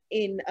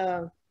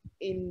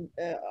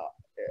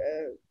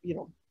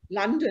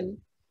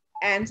London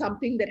and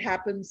something that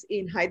happens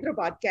in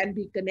Hyderabad can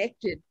be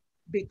connected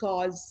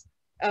because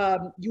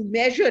you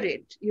measure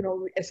it.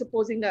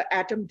 Supposing an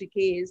atom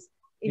decays.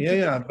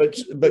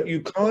 But you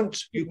can't.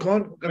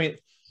 I mean,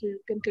 so you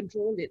can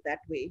control it that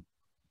way.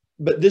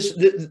 But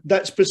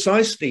that's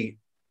precisely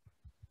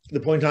the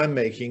point I'm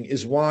making,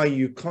 is why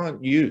you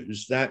can't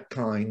use that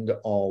kind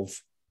of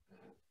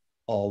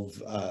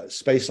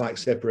space-like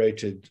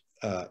separated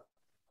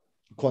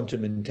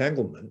quantum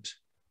entanglement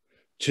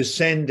to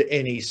send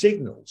any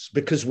signals,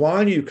 because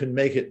while you can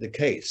make it the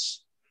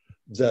case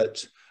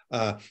that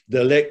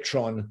the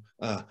electron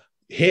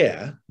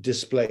here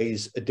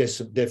displays a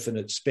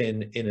definite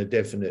spin in a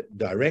definite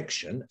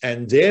direction,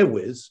 and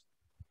therewith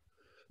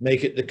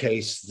make it the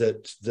case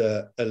that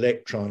the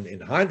electron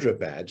in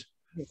Hyderabad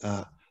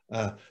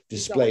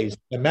displays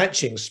a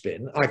matching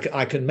spin,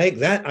 I can make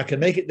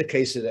it the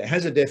case that it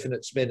has a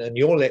definite spin and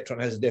your electron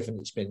has a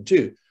definite spin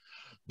too.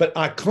 But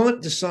I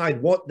can't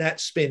decide what that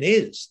spin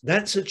is.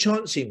 That's a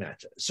chancy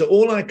matter. So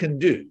all I can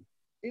do,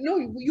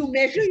 you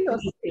measure your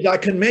spin. I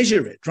can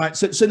measure it, right?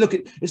 So look,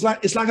 it's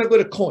like I've got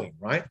a coin,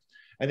 right?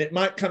 And it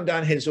might come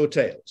down heads or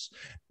tails.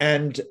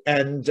 And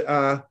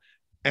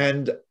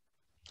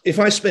if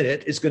I spin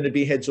it, it's going to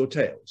be heads or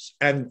tails.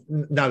 And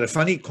now the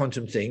funny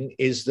quantum thing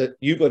is that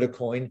you got a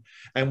coin,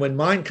 and when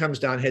mine comes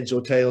down heads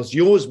or tails,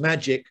 yours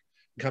magic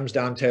comes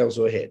down tails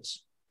or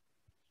heads.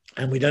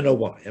 And we don't know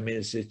why. I mean,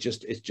 it's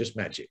just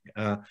magic.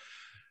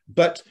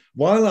 But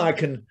while I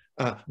can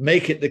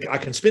make it, I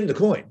can spin the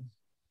coin,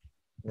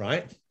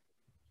 right?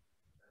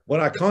 What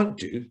I can't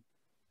do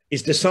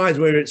is decide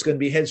whether it's going to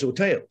be heads or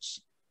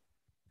tails.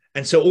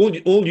 And so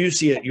all you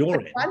see at your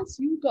end.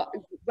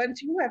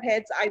 Once you have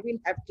heads, I will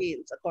have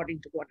tails,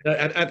 according to what.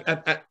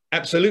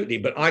 Absolutely,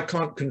 but I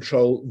can't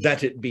control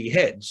that it be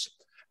heads,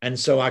 and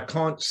so I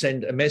can't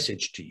send a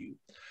message to you.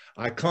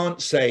 I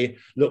can't say,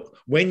 look,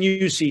 when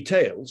you see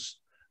tails,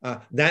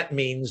 that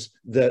means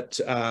that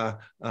I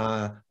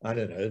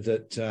don't know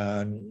that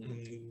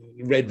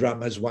Red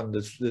Rum has won the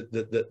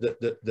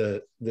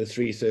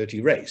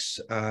 3:30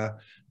 race.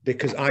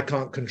 Because I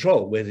can't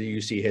control whether you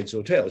see heads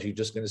or tails. You're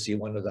just going to see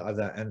one or the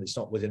other, and it's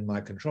not within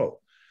my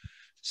control.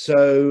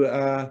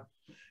 So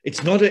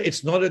it's not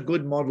a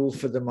good model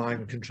for the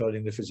mind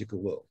controlling the physical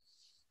world.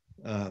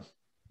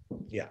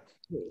 Yeah.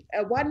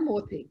 One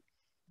more thing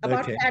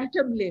about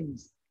phantom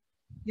limbs.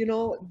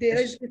 There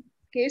is this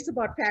case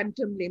about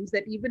phantom limbs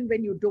that even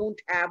when you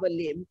don't have a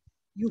limb,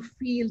 you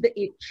feel the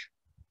itch.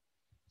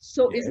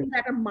 So isn't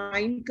that a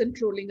mind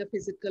controlling a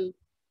physical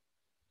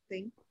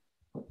thing?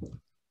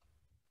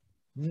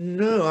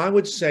 No, I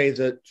would say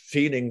that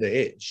feeling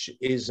the itch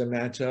is a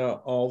matter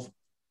of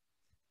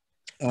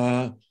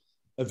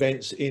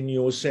events in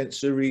your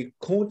sensory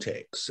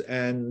cortex,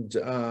 and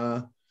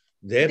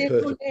they're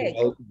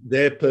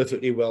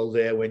perfectly well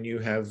there when you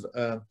have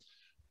a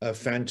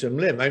phantom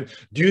limb.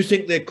 Do you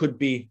think there could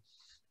be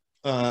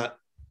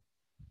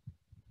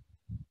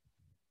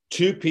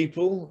two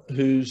people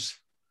whose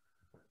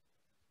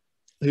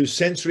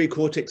sensory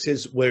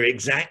cortexes were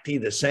exactly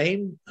the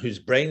same, whose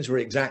brains were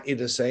exactly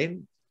the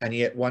same, and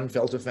yet one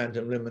felt a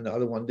phantom limb and the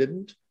other one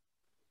didn't?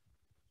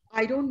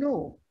 I don't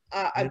know.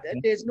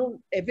 There's no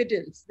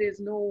evidence.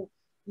 There's no,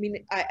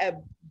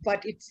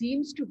 but it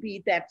seems to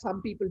be that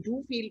some people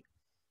do feel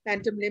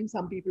phantom limbs,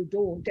 some people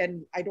don't,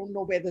 and I don't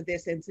know whether their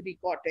sensory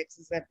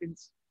cortexes have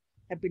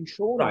been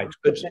shown. Right,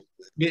 but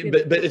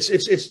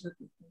it's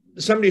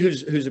somebody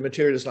who's a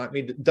materialist like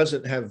me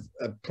doesn't have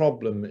a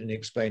problem in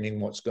explaining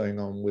what's going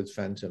on with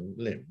phantom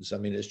limbs. I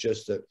mean, it's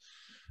just that.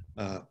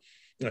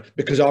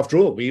 Because after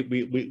all, we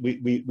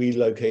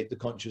locate the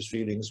conscious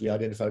feelings, we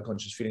identify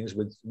conscious feelings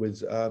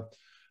with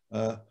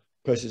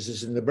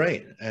processes in the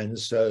brain, and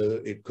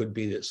so it could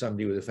be that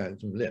somebody with a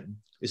phantom limb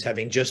is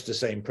having just the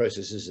same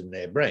processes in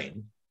their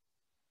brain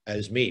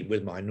as me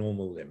with my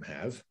normal limb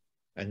have,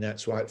 and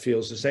that's why it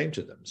feels the same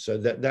to them. So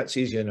that's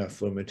easy enough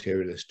for a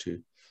materialist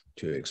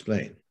to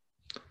explain.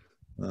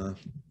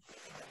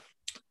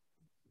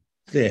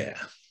 There,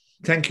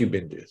 thank you,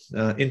 Bindu.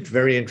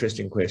 Very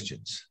interesting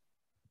questions.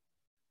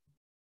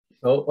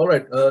 Oh, all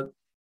right.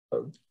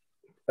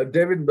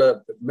 David,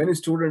 many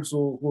students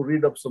who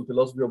read up some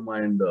philosophy of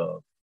mind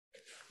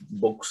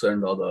books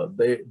and other,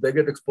 they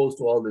get exposed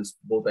to all this,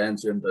 both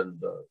ancient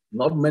and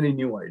not many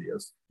new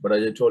ideas. But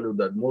as I told you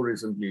that more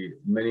recently,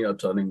 many are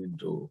turning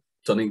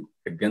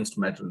against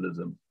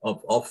materialism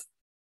of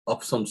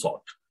some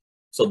sort.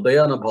 So they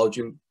are now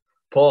vouching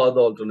for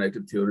other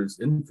alternative theories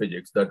in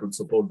physics that would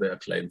support their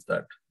claims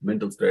that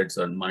mental states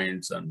and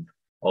minds and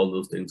all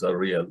those things are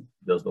real,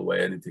 just the way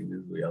anything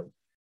is real.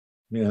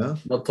 Yeah.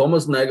 Now,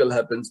 Thomas Nagel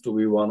happens to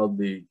be one of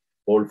the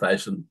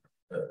old-fashioned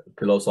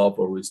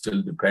philosopher who is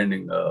still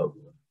defending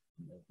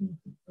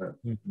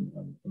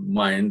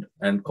mind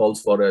and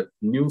calls for a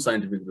new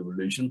scientific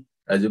revolution,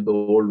 as if the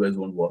old ways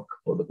won't work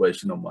for the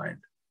question of mind.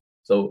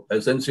 So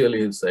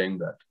essentially, he's saying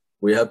that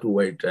we have to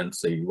wait and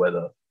see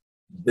whether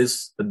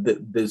this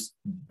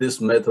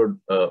method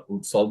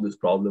would solve this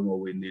problem, or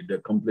we need a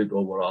complete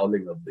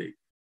overhauling of the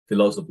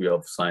philosophy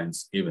of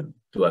science, even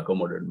to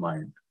accommodate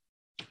mind.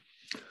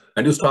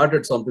 And you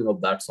started something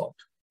of that sort.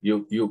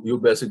 You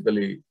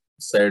basically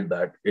said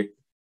that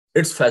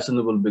it's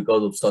fashionable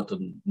because of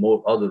certain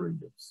more other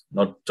reasons,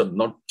 not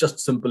just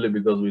simply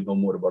because we know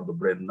more about the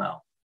brain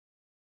now.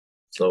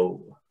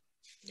 So,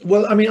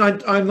 well, I mean,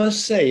 I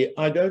must say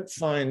I don't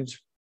find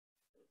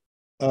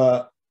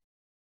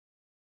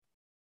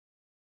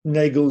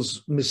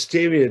Nagel's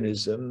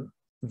Mysterianism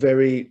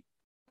very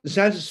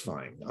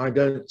satisfying. I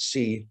don't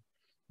see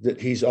that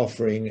he's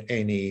offering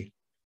any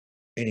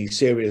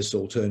serious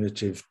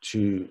alternative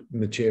to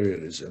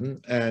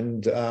materialism,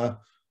 and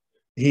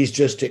he's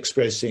just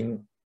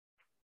expressing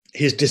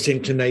his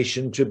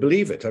disinclination to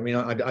believe it. I mean,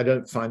 I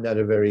don't find that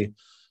a very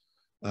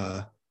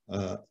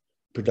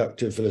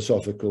productive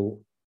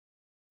philosophical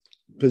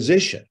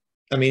position.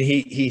 I mean,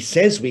 he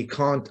says we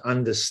can't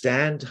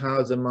understand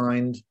how the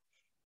mind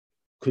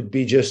could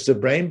be just the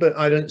brain, but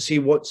I don't see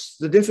what's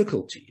the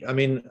difficulty. I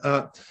mean,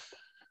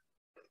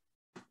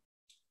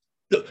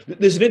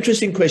 there's an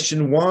interesting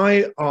question.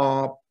 Why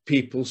are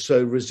people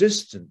so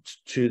resistant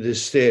to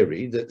this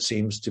theory that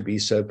seems to be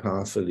so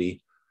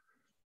powerfully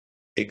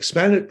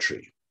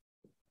explanatory?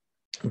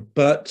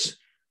 But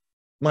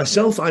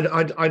myself, I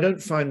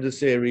don't find the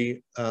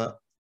theory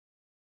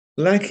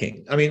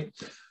lacking. I mean,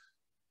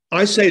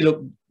 I say,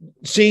 look,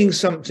 seeing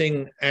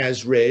something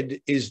as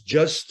red is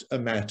just a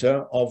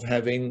matter of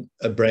having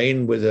a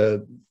brain with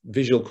a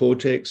visual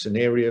cortex, an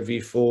area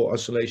V4,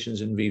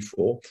 oscillations in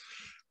V4.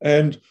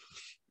 And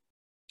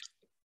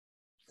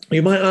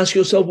you might ask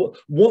yourself,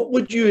 what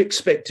would you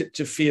expect it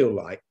to feel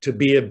like to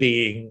be a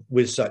being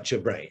with such a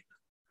brain?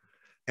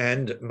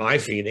 And my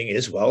feeling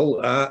is,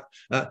 well,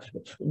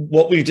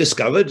 what we've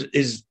discovered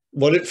is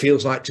what it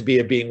feels like to be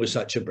a being with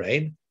such a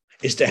brain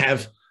is to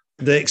have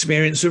the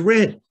experience of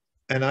red.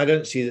 And I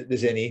don't see that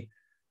there's any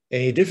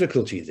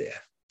difficulty there.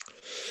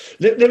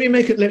 Let me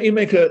make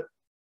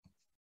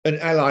an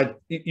allied.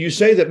 You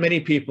say that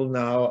many people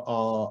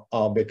now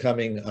are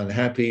becoming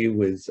unhappy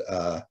with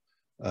the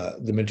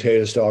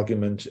materialist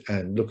argument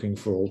and looking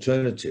for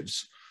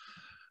alternatives.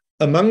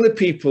 Among the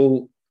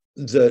people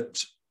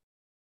that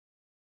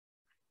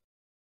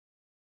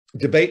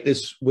debate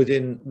this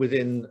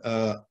within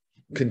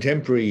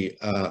contemporary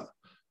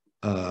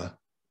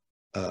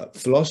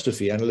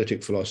philosophy,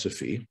 analytic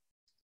philosophy,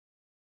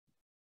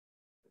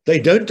 they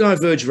don't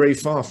diverge very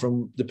far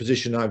from the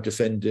position I've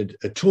defended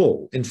at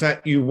all. In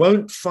fact, you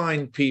won't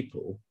find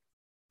people,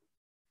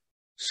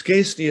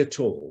 scarcely at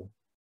all,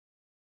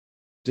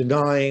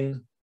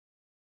 denying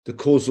the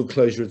causal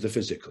closure of the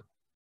physical.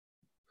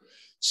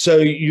 So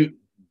you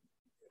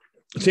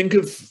think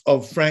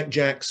of Frank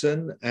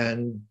Jackson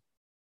and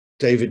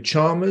David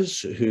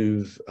Chalmers,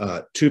 who've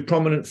two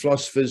prominent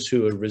philosophers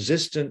who are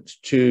resistant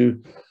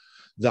to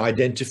the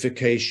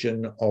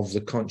identification of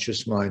the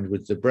conscious mind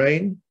with the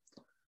brain.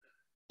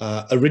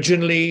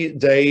 Originally,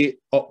 they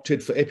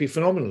opted for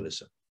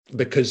epiphenomenalism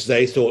because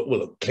they thought, well,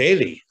 look,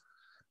 clearly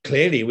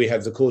we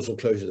have the causal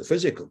closure of the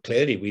physical.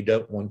 Clearly, we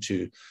don't want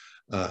to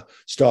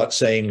start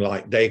saying,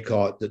 like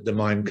Descartes, that the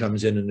mind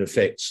comes in and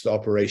affects the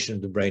operation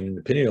of the brain and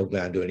the pineal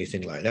gland or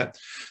anything like that.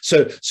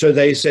 So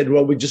they said,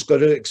 well, we just got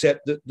to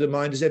accept that the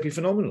mind is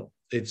epiphenomenal.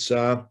 It's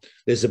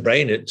there's the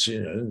brain. It's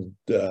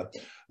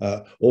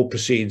all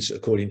proceeds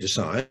according to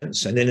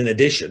science, and then in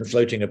addition,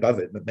 floating above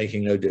it but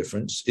making no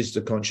difference, is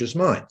the conscious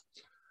mind.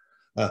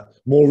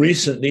 More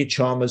recently,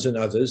 Chalmers and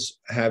others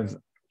have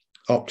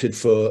opted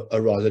for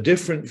a rather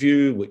different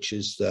view, which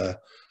is the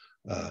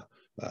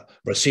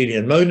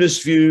Russellian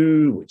monist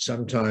view, which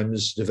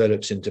sometimes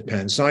develops into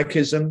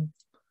panpsychism.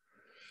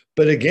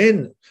 But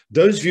again,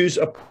 those views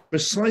are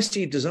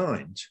precisely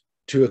designed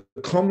to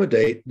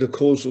accommodate the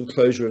causal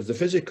closure of the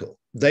physical.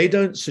 They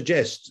don't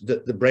suggest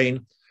that the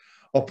brain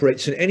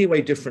operates in any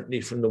way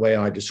differently from the way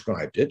I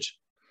described it.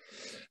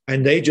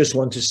 And they just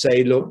want to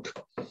say, look,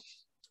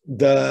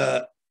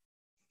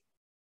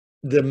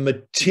 the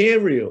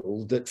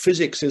material that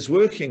physics is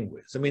working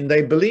with, I mean,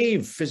 they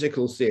believe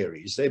physical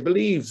theories, they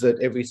believe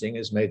that everything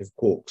is made of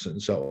quarks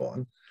and so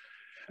on.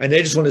 And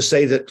they just want to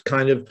say that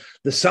kind of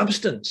the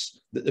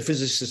substance that the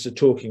physicists are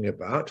talking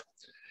about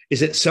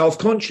is itself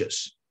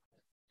conscious.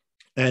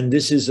 And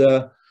this is,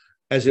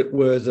 as it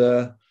were,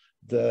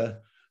 the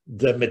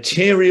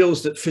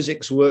materials that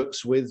physics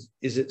works with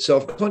is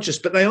itself conscious.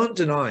 But they aren't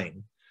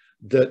denying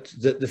that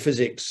the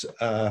physics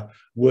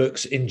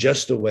works in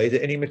just the way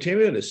that any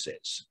materialist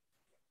says.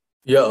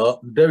 Yeah,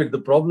 David,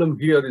 the problem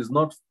here is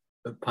not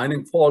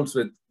finding faults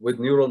with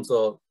neurons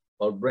or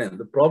brain.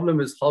 The problem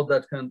is how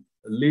that can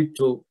lead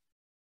to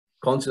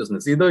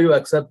consciousness. Either you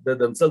accept that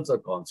themselves are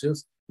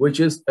conscious,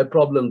 which is a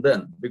problem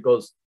then,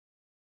 because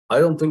I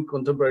don't think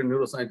contemporary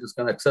neuroscientists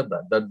can accept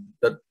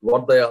that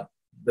what they're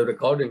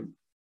recording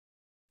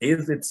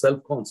is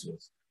itself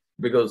conscious,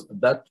 because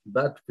that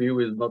view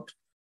is not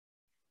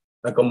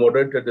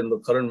accommodated in the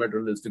current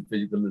materialistic,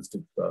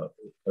 physicalistic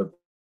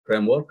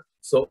framework.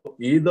 So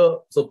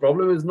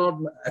problem is not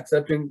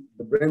accepting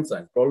the brain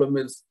science. Problem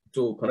is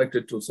to connect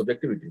it to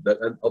subjectivity, that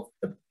of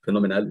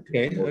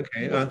phenomenality. More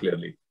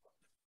clearly.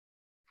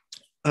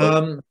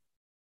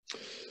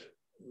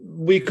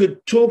 We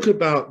could talk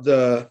about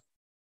the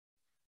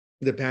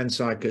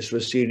panpsychist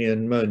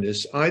Russellian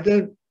monist. I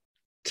don't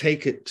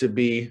take it to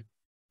be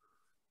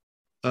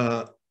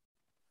a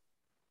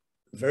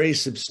very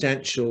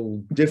substantial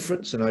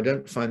difference, and I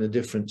don't find the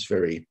difference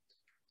very,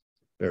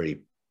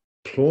 very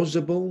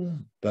plausible,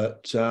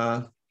 but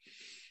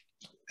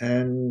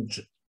and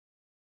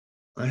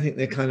I think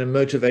they're kind of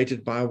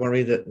motivated by a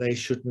worry that they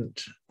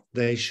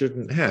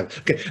shouldn't have.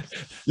 Okay,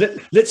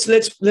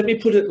 let me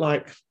put it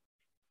like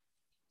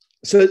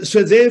So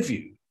their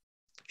view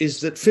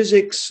is that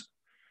physics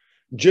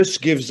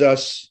just gives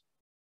us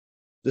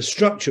the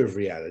structure of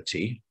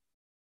reality,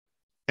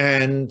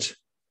 and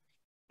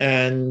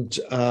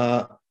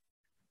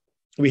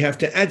we have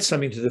to add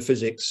something to the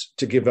physics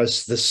to give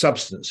us the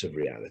substance of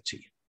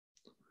reality.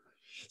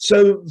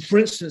 So, for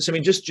instance, I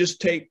mean, just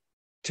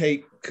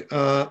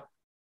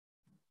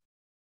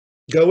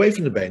go away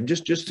from the brain.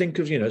 Just think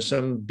of, you know,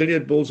 some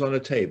billiard balls on a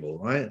table,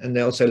 right? And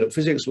they'll say, look,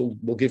 physics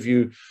will give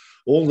you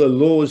all the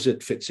laws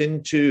it fits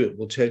into. It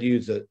will tell you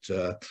that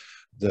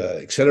the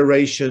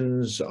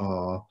accelerations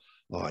are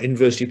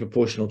inversely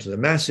proportional to the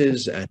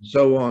masses and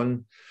so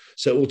on.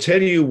 So it will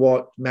tell you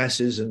what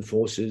masses and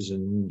forces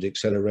and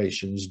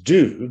accelerations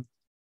do,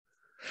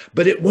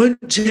 but it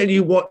won't tell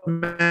you what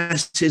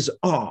masses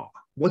are,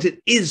 what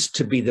it is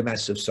to be the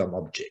mass of some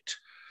object.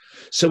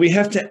 So we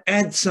have to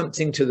add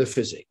something to the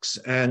physics.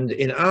 And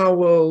in our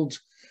world,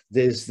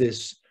 there's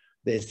this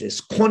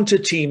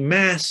quantity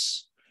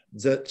mass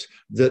that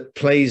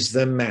plays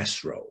the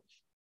mass role.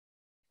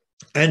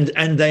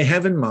 And they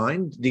have in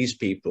mind, these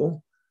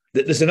people,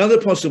 that there's another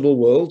possible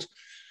world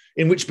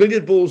in which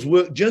billiard balls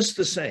work just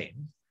the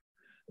same,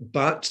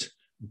 but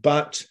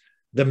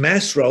the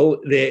mass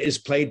role there is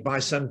played by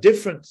some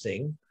different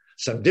thing,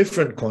 some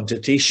different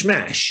quantity,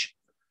 smash,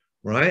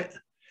 right?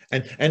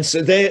 And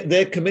so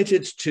they're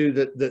committed to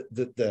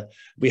that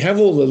we have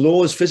all the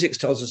laws, physics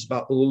tells us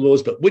about all the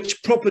laws, but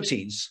which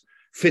properties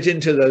fit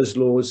into those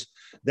laws,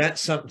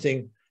 that's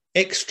something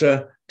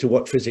extra to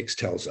what physics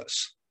tells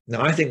us.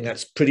 Now, I think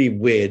that's a pretty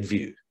weird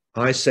view.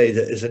 I say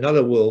that there's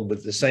another world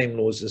with the same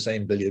laws, the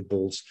same billiard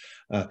balls.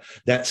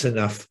 That's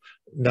enough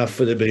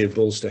for the billiard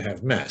balls to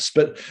have mass.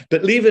 But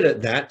leave it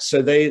at that.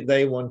 So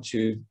they want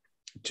to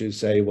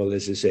say, well,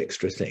 there's this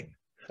extra thing.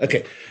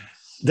 Okay,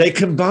 they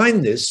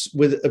combine this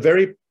with a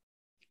very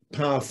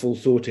powerful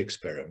thought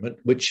experiment,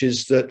 which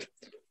is that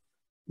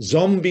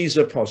zombies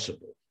are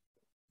possible.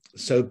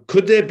 So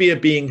could there be a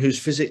being who's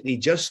physically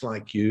just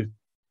like you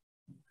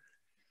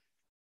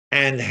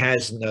and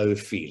has no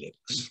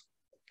feelings?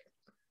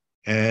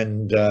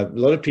 And a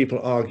lot of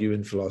people argue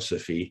in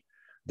philosophy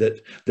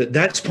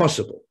that's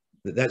possible,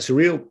 that's a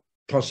real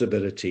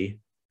possibility,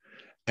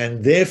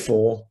 and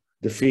therefore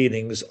the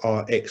feelings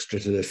are extra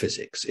to the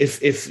physics.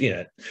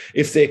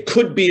 If there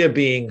could be a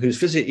being who's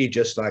physically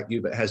just like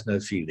you but has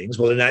no feelings,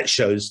 well, then that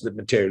shows that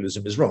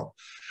materialism is wrong.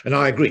 And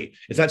I agree.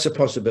 If that's a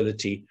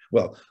possibility,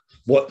 well,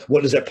 what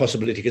does that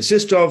possibility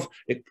consist of?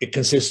 It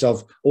consists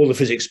of all the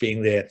physics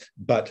being there,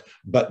 but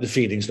the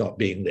feelings not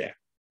being there.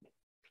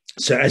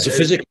 So as a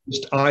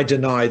physicist, I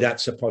deny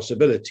that's a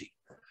possibility.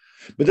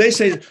 But they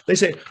say,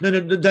 no,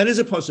 that is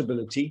a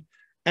possibility.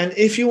 And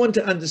if you want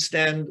to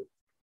understand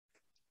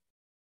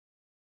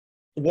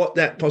what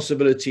that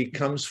possibility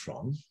comes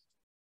from,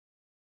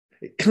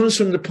 it comes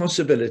from the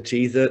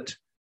possibility that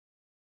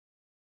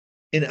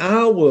in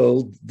our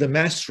world, the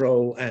mass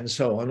role and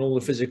so on, all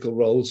the physical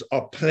roles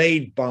are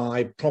played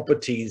by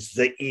properties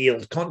that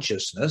yield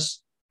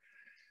consciousness.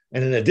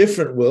 And in a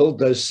different world,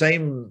 those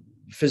same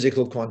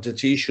physical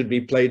quantities should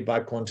be played by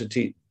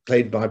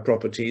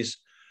properties,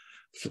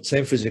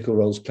 same physical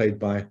roles played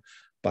by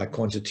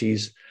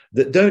quantities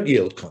that don't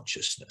yield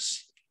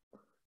consciousness.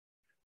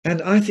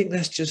 And I think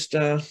that's just,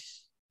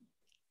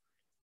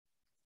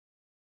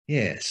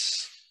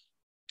 yes.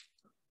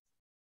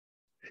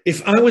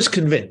 If I was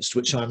convinced,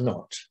 which I'm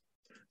not,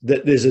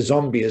 that there's a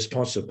zombie as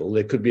possible,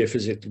 there could be a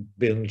physical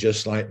being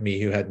just like me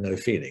who had no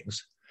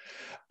feelings,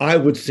 I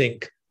would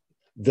think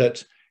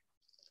that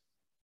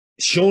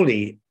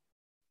surely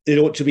it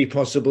ought to be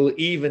possible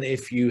even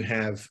if you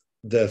have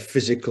the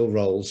physical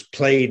roles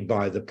played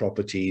by the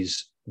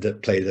properties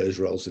that play those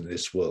roles in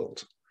this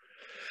world.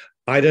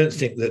 I don't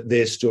think that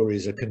their story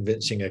is a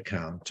convincing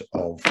account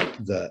of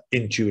the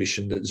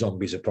intuition that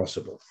zombies are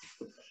possible.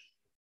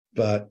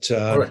 But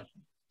all right.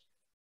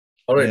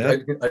 Yeah.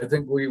 I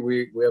think we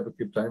have to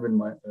keep time in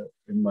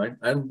mind.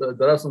 And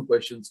there are some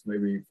questions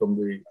maybe from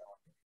the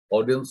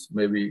audience.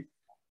 Maybe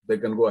they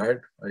can go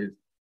ahead.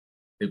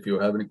 If you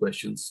have any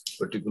questions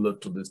particular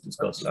to this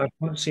discussion. I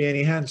can't see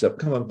any hands up.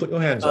 Come on, put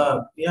your hands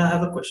up. Yeah, I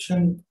have a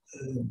question.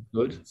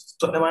 Good.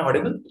 So am I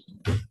audible?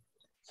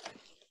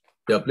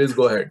 Yeah, please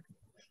go ahead.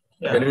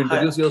 Yeah. Can you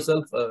introduce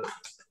yourself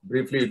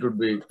briefly? It would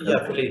be.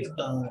 Yeah, please.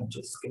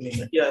 Just give me a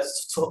minute. Yeah.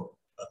 So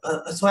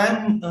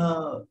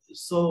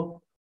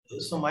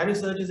my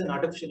research is in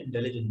artificial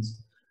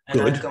intelligence, and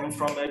Good. I come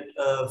from it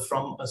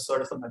from a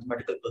sort of a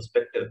mathematical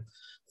perspective.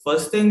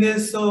 First thing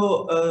is,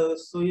 so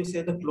you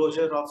say the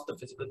closure of the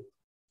physical,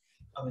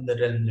 the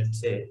realm, let's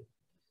say.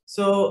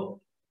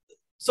 So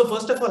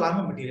first of all, I'm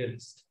a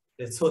materialist.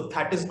 So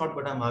that is not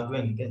what I'm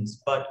arguing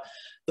against. But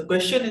the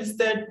question is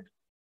that,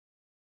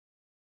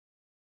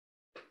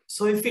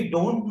 so if we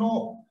don't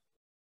know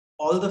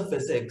all the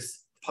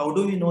physics, how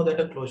do we know that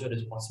a closure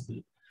is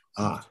possible?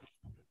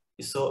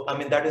 So,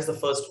 that is the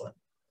first one.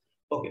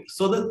 Okay.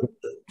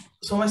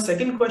 So my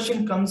second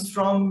question comes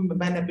from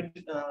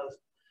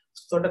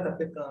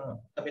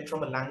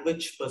from a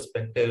language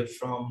perspective,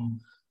 from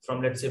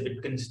let's say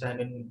Wittgenstein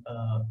and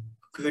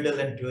Gödel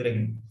and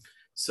Turing.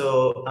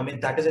 So, I mean,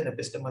 that is an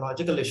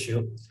epistemological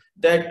issue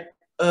that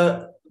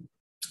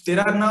there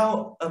are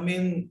now, I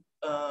mean,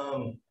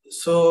 both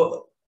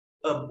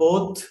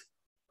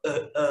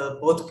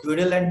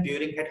Gödel and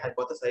Turing had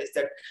hypothesized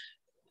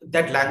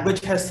that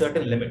language has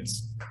certain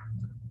limits,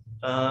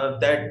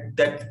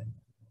 that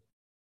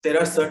there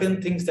are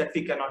certain things that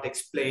we cannot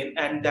explain,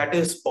 and that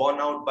is borne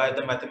out by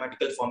the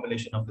mathematical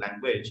formulation of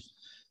language.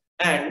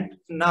 And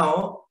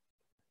now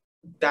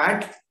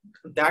that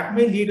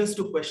may lead us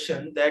to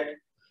question that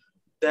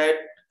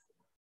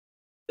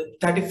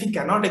if we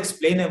cannot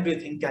explain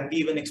everything, can we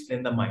even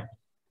explain the mind?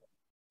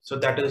 So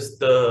that is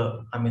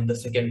the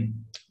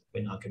second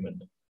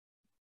argument.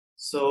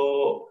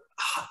 So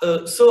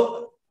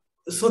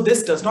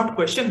this does not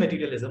question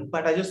materialism,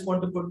 but I just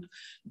want to put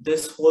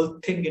this whole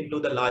thing into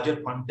the larger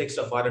context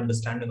of our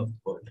understanding of the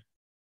world.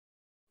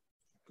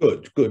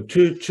 Good.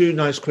 Two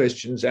nice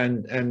questions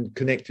and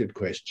connected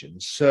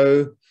questions.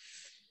 So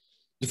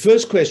the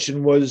first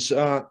question was,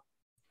 I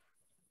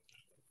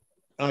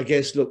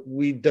guess, look,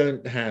 we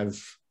don't have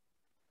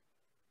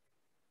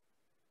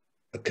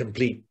a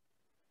complete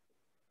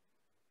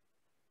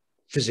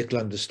physical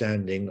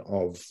understanding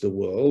of the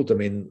world. I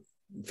mean,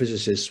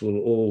 physicists will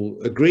all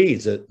agree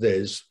that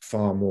there's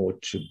far more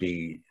to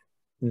be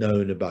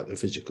known about the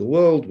physical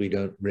world. We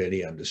don't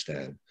really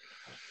understand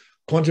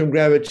quantum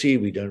gravity.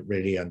 We don't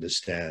really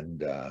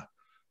understand,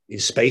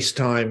 is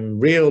space-time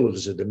real, or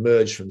does it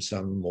emerge from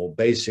some more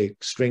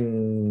basic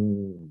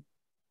string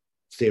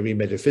theory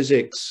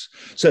metaphysics?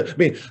 So, I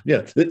mean,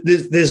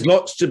 there's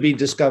lots to be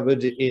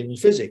discovered in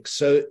physics.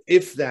 So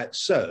if that's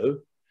so,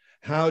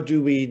 how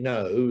do we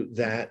know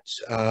that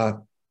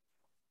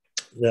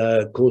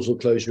the causal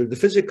closure of the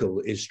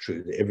physical is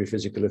true, that every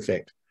physical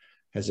effect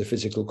has a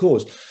physical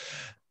cause?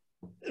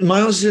 My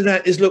answer to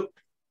that is, look,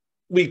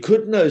 we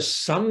could know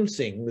some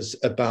things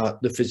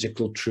about the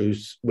physical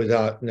truth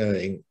without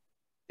knowing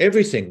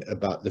everything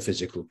about the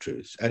physical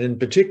truth. And in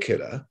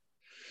particular,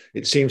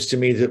 it seems to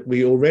me that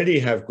we already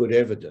have good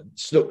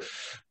evidence. Look,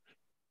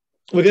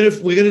 we're going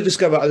to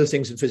discover other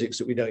things in physics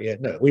that we don't yet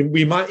know.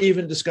 We might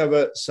even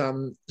discover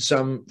some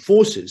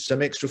forces,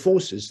 some extra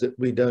forces that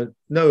we don't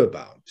know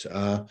about,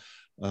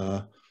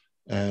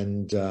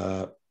 and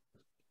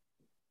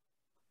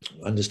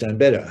understand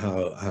better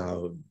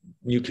how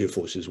nuclear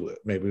forces work.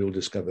 Maybe we'll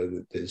discover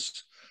that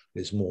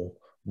there's more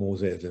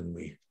there than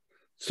we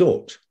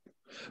thought.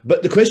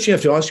 But the question you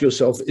have to ask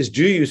yourself is,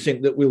 do you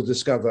think that we'll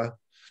discover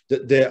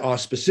that there are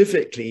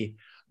specifically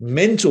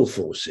mental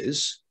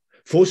forces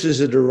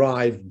that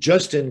arrive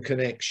just in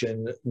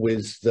connection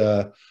with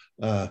the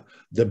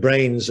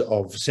brains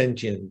of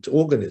sentient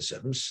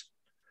organisms,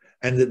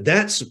 and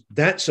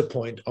that's a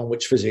point on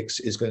which physics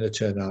is going to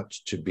turn out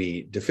to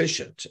be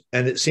deficient?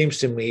 And it seems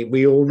to me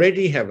we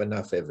already have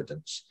enough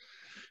evidence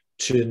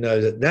to know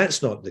that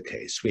that's not the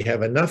case. We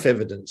have enough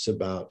evidence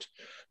about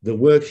the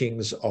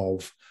workings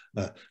of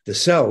the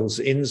cells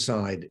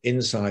inside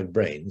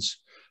brains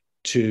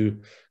to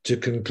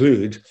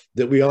conclude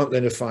that we aren't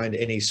going to find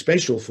any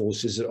special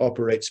forces that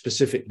operate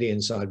specifically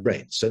inside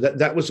brains. So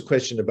that was a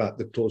question about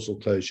the causal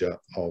closure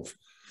of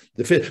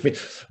the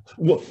physics.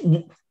 I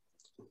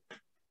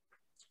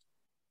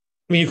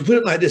mean, you can put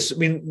it like this. I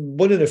mean,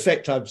 what in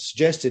effect I've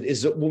suggested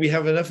is that we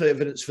have enough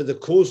evidence for the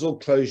causal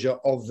closure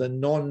of the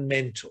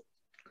non-mental.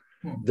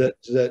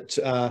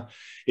 That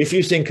if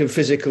you think of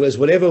physical as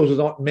whatever was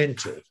not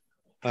mental,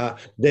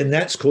 then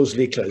that's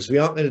causally closed. We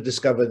aren't going to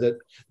discover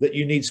that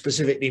you need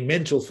specifically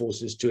mental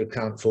forces to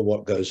account for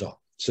what goes on.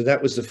 So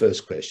that was the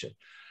first question.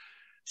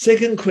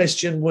 Second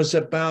question was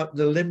about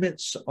the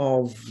limits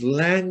of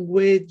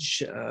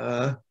language.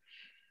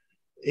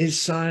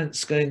 Is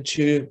science going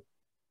to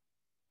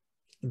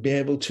be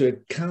able to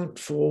account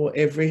for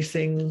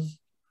everything?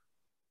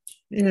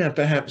 Yeah,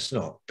 perhaps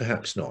not.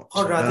 Perhaps not.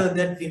 Or rather,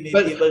 that we may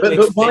be able to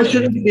but why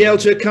shouldn't we be able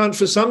to account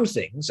for some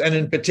things, and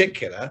in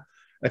particular,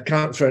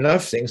 account for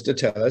enough things to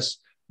tell us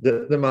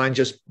that the mind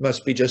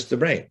must be just the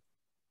brain?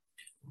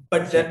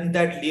 But then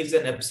that leaves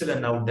an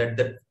epsilon out,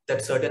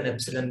 that certain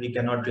epsilon we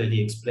cannot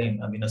really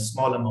explain. I mean, a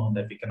small amount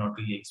that we cannot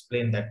really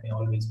explain, that may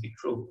always be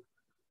true.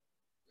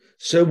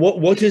 So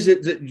what is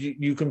it that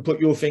you can put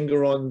your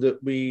finger on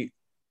that we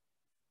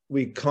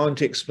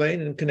can't explain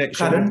in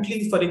connection?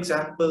 Currently, for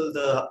example,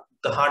 the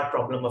hard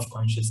problem of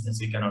consciousness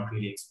we cannot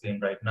really explain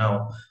right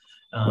now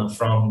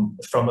from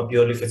a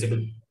purely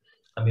physical,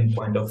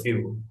 point of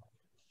view.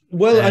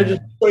 Well,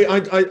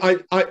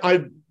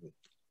 I'm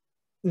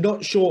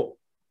not sure.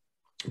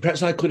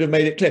 Perhaps I could have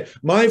made it clear.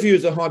 My view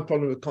of the hard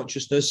problem of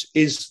consciousness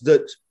is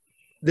that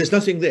there's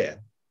nothing there.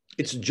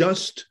 It's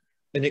just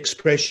an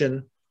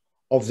expression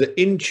of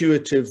the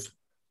intuitive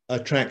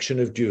attraction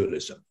of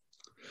dualism.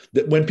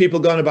 That when people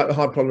go on about the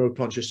hard problem of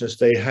consciousness,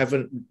 they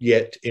haven't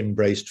yet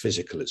embraced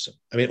physicalism.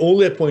 I mean, all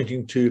they're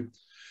pointing to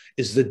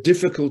is the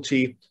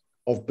difficulty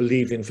of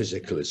believing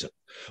physicalism.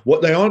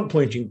 What they aren't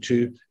pointing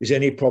to is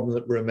any problem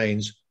that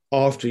remains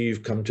after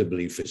you've come to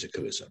believe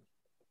physicalism.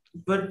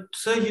 But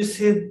sir, you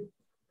say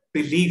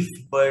belief,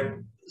 but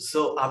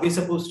so are we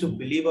supposed to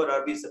believe or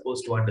are we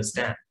supposed to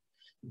understand?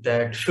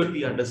 that should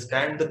we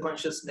understand the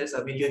consciousness?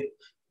 I mean,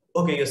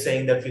 you're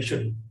saying that we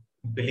should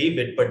believe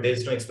it, but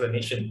there's no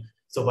explanation.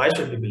 So why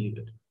should we believe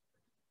it?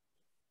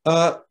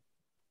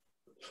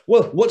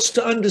 Well, what's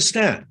to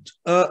understand?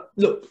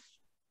 Look,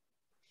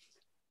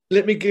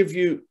 let me give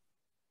you,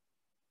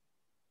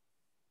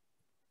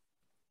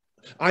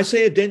 I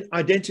say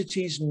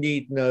identities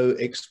need no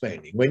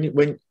explaining.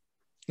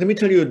 Let me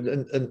tell you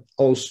an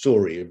old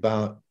story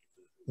about,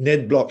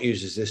 Ned Block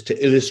uses this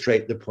to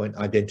illustrate the point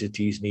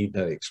identities need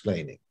no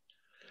explaining.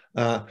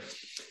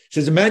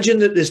 Says, imagine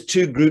that there's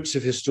two groups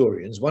of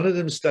historians. One of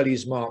them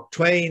studies Mark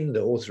Twain,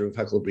 the author of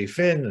Huckleberry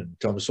Finn and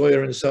Tom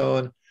Sawyer and so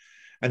on.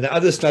 And the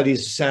other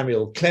studies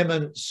Samuel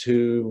Clemens,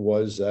 who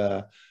was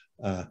a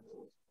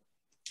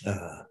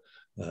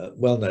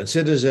well-known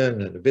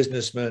citizen and a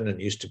businessman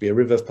and used to be a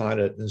river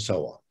pilot and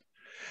so on.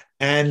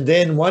 And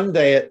then one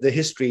day at the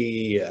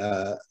History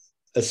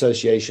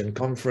Association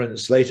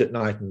conference, late at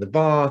night in the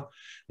bar,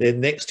 they're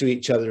next to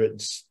each other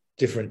at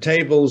different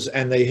tables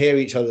and they hear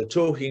each other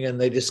talking and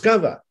they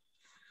discover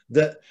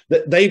that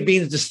they've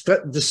been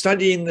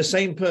studying the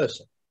same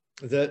person.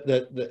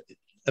 That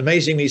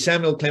amazingly,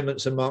 Samuel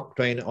Clemens and Mark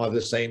Twain are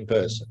the same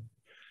person.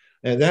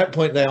 And at that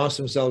point, they ask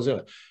themselves,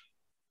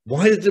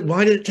 why did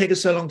it take us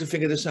so long to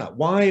figure this out?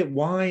 Why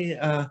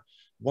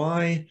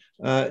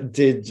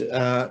did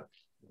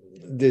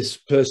this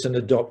person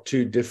adopt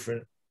two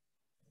different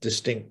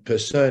distinct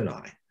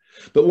personae?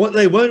 But what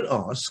they won't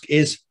ask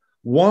is,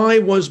 why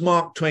was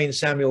Mark Twain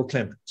Samuel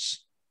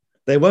Clemens?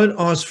 They won't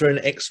ask for an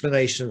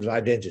explanation of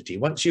identity.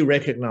 Once you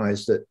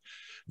recognize that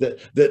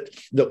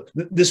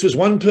this was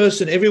one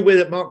person everywhere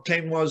that Mark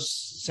Twain was,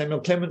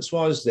 Samuel Clemens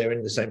was, they're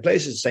in the same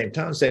places, the same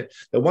town,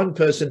 they're one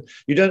person,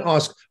 you don't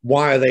ask,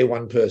 why are they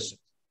one person?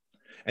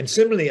 And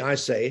similarly, I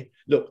say,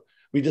 look,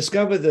 we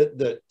discover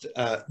that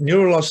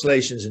neural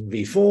oscillations in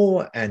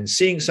V4 and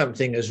seeing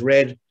something as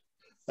red,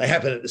 they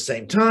happen at the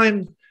same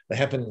time, they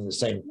happen in the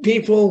same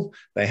people,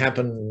 they have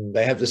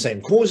the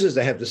same causes,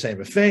 they have the same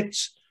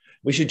effects.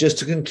 We should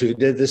just conclude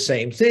they're the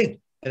same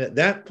thing. And at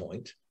that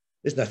point,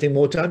 there's nothing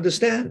more to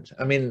understand.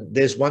 I mean,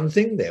 there's one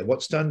thing there.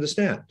 What's to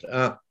understand?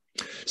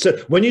 So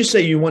when you say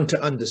you want to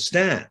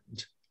understand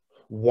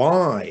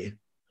why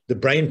the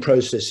brain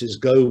processes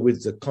go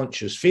with the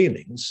conscious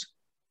feelings,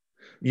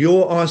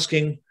 you're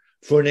asking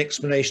for an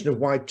explanation of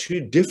why two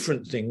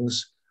different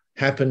things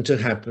happen to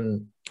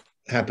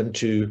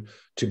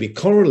be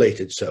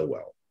correlated so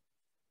well.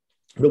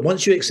 But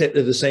once you accept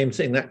they're the same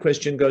thing, that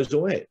question goes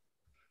away.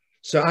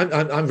 So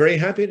I'm very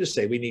happy to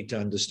say we need to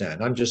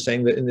understand. I'm just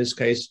saying that in this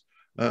case,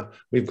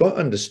 we've got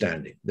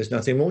understanding. There's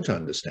nothing more to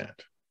understand.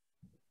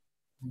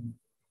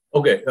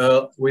 Okay,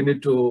 we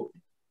need to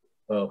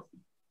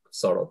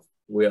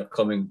we are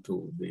coming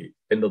to the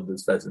end of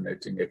this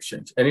fascinating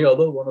exchange. Any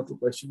other one or two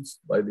questions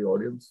by the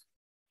audience?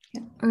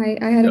 Yeah,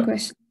 I had a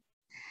question.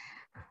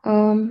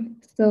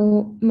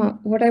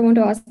 What I want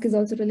to ask is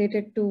also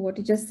related to what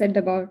you just said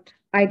about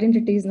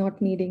identities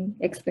not needing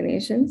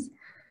explanations.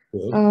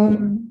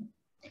 Cool.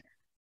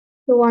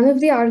 So one of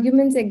the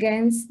arguments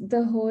against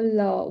the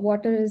whole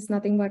water is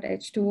nothing but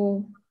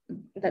H2O,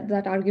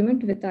 that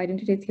argument with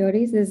identity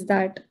theories is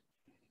that,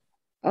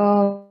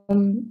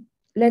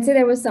 let's say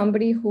there was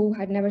somebody who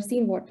had never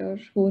seen water,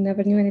 who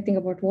never knew anything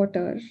about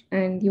water,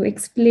 and you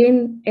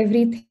explain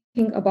everything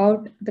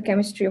about the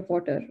chemistry of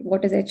water.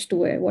 What is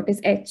H2O, what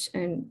is H,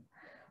 and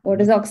what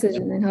is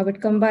oxygen, and how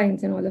it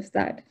combines, and all of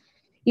that.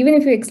 Even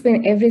if you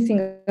explain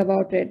everything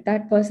about it,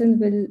 that person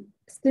will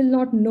still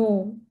not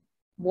know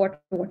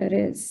what water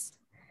is,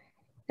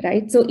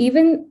 right? So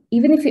even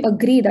if you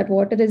agree that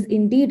water is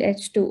indeed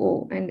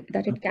H2O and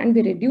that it can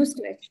be reduced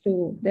to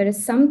H2O, there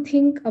is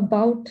something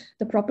about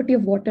the property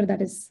of water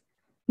that is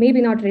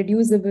maybe not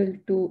reducible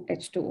to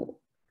H2O.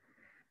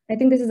 I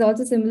think this is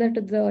also similar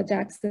to the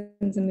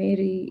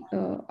Jackson-Zameri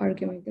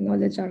argument, the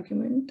knowledge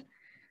argument.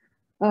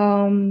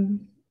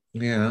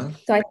 Yeah.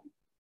 So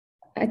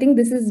I think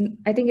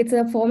it's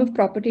a form of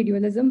property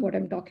dualism, what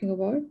I'm talking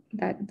about,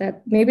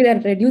 that maybe they're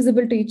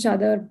reducible to each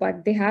other,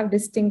 but they have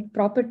distinct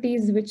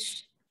properties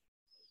which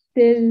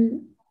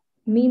still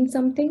mean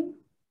something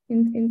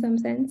in some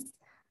sense.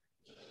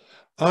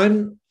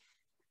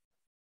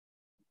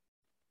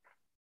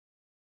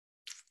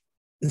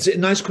 It's a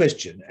nice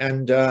question.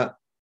 And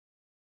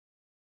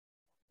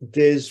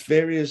there's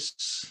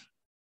various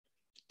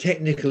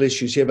technical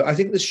issues here, but I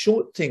think the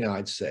short thing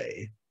I'd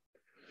say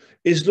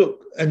is,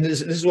 look, and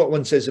this is what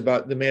one says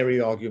about the Mary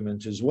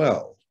argument as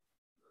well.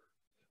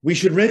 We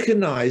should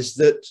recognize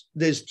that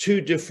there's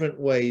two different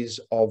ways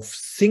of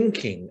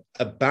thinking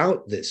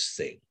about this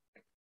thing.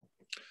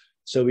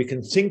 So we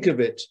can think of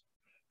it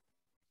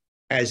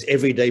as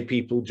everyday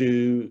people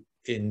do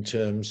in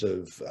terms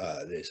of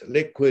there's a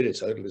liquid,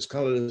 it's odorless,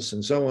 colorless,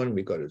 and so on.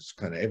 We've got a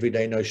kind of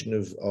everyday notion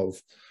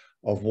of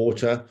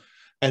water.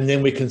 And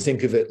then we can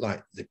think of it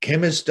like the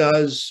chemist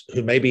does,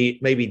 who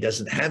maybe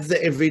doesn't have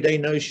the everyday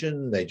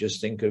notion. They just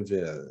think of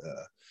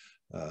the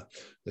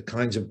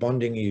kinds of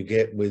bonding you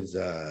get with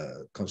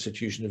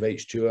constitution of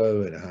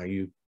H2O and how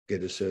you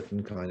get a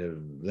certain kind of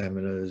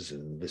laminars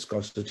and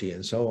viscosity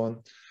and so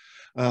on.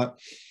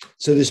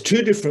 So there's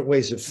two different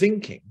ways of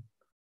thinking,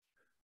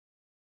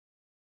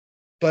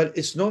 but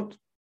it's not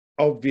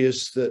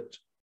obvious that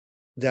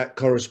that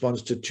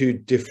corresponds to two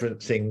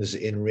different things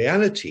in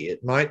reality.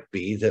 It might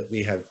be that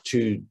we have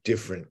two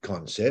different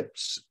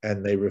concepts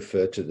and they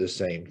refer to the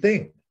same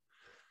thing.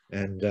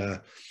 And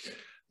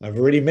I've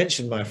already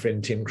mentioned my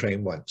friend Tim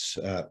Crane once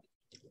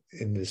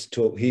in this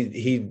talk.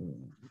 He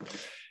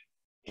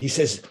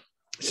says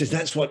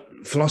that's what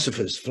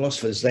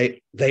philosophers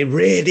they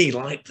really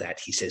like that.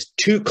 He says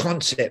two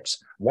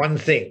concepts, one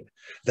thing.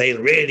 They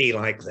really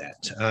like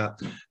that,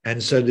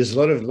 and so there's a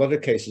lot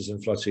of cases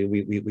in philosophy.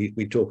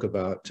 We talk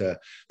about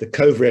the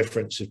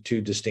co-reference of two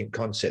distinct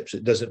concepts.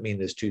 It doesn't mean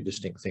there's two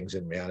distinct things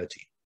in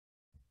reality.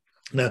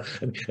 Now,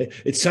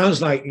 it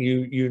sounds like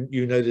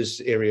you know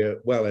this area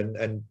well,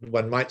 and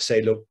one might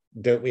say, look,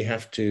 don't we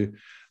have to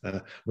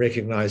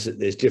recognize that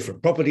there's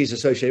different properties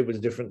associated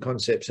with different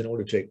concepts in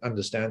order to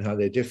understand how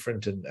they're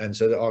different, and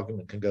so the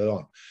argument can go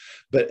on.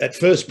 But at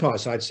first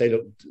pass, I'd say,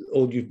 look,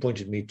 all you've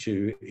pointed me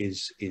to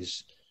is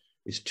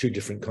two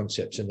different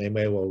concepts, and they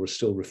may well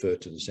still refer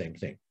to the same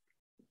thing.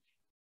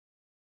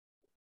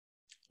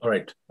 All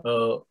right.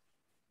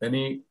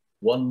 Any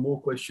one more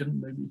question,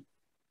 maybe?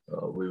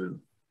 We will.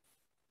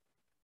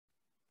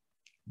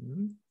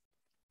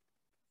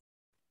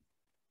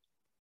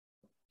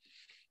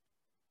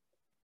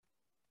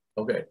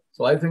 Okay.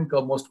 So I think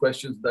most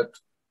questions that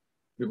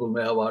people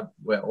may have had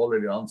were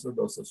already answered,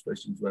 or such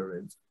questions were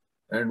raised.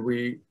 And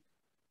we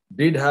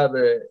did have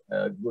a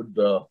good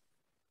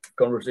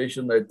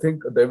conversation. I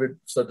think David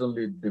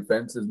certainly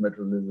defends his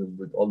materialism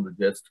with all the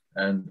jest,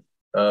 and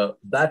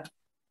that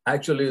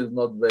actually is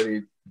not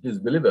very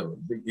disbelievable.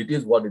 It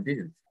is what it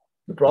is.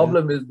 The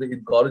problem is the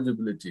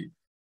incorrigibility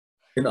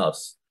in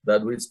us,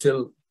 that we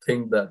still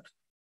think that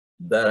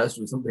there has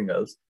to be something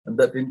else, and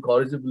that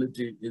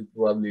incorrigibility is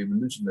probably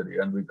evolutionary,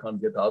 and we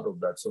can't get out of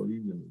that so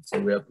easily. So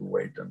we have to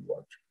wait and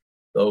watch.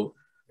 So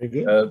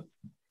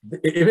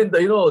even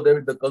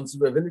the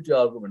conceivability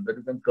argument that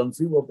you can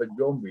conceive of a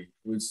zombie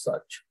who is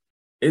such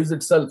is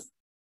itself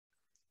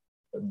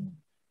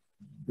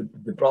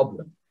the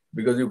problem,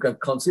 because you can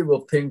conceive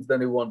of things,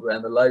 then you want to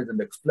analyze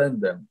and explain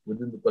them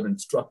within the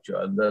current structure,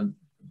 and then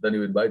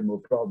you invite more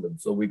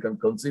problems. So we can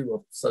conceive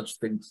of such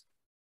things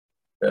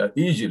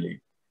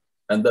easily,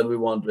 and then we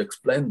want to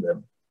explain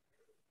them.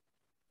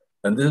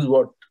 And this is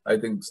what I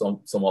think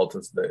some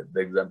authors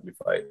they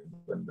exemplify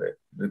when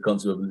the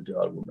conceivability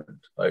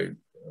argument. I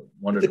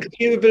wanted the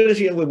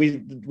conceivability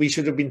we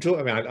should have been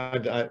talking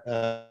about.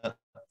 I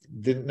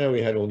didn't know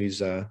we had all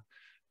these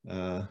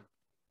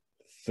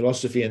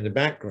philosophy in the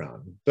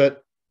background,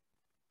 but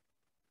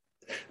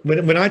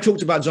when I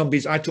talked about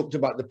zombies, I talked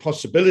about the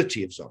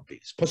possibility of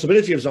zombies.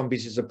 Possibility of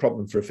zombies is a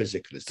problem for a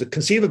physicalist. The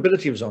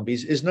conceivability of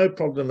zombies is no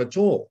problem at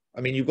all.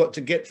 I mean, you've got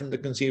to get from the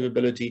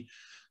conceivability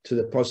to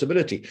the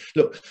possibility.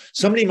 Look,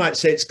 somebody might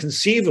say it's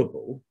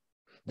conceivable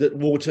that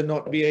water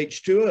not be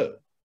H2O.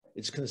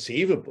 It's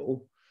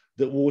conceivable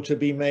that water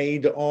be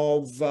made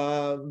of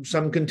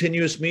some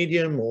continuous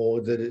medium,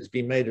 or that it's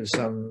been made of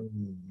some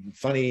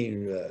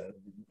funny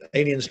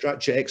alien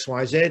structure X,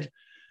 Y, Z.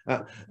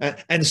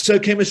 And so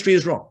chemistry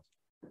is wrong.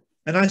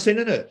 And I say,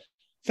 no. In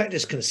fact,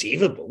 it's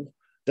conceivable.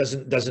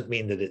 Doesn't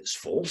mean that it's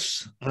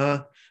false.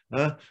 You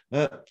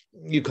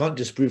can't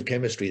disprove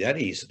chemistry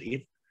that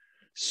easily.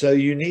 So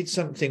you need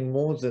something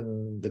more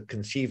than the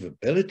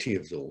conceivability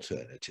of the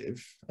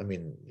alternative. I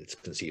mean, it's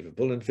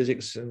conceivable, and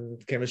physics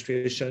and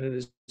chemistry has shown it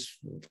is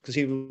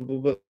conceivable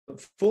but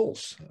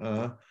false.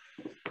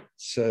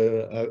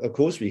 So of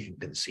course we can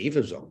conceive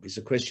of zombies.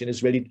 The question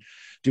is really,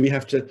 do we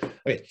have to?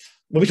 I mean,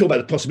 when we talk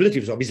about the possibility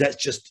of zombies,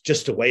 that's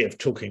just a way of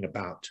talking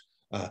about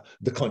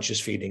the conscious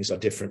feelings are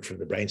different from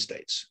the brain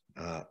states,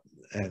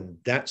 and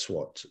that's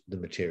what the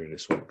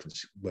materialists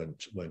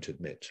won't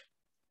admit.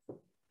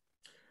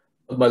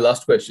 My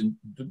last question: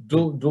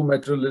 Do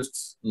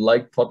materialists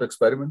like thought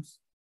experiments?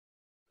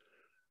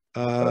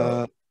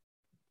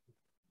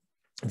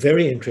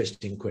 Very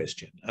interesting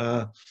question.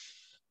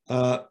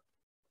 I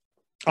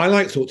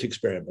like thought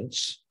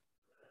experiments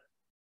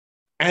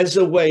as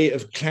a way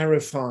of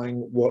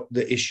clarifying what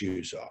the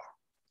issues are.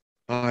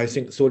 I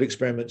think thought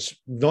experiments,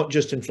 not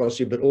just in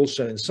philosophy, but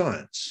also in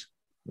science.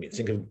 I mean,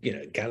 think of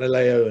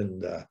Galileo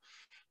and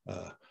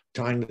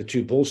tying the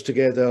two balls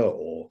together,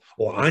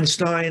 or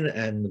Einstein,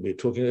 and we were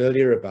talking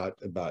earlier about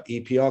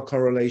EPR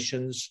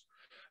correlations.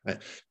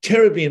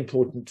 Terribly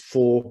important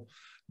for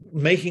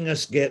making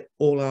us get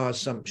all our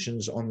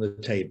assumptions on the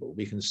table.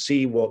 We can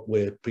see what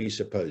we're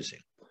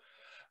presupposing.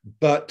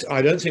 But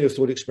I don't think of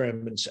thought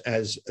experiments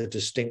as a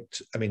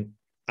distinct, I mean,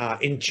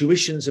 our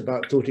intuitions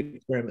about thought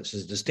experiments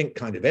as a distinct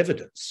kind of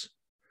evidence.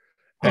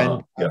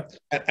 And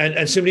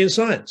similarly in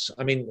science.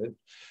 I mean,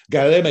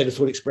 Galileo made a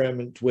thought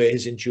experiment where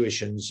his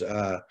intuitions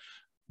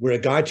were a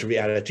guide to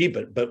reality,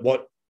 but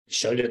what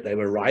showed that they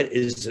were right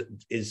is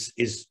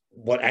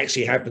what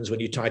actually happens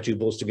when you tie two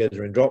balls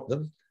together and drop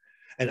them.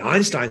 And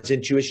Einstein's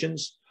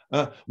intuitions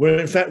were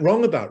in fact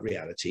wrong about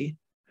reality,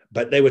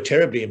 but they were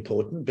terribly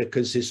important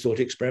because his thought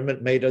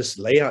experiment made us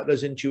lay out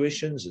those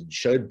intuitions and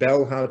showed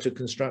Bell how to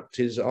construct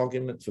his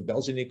argument for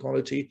Bell's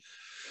inequality.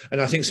 And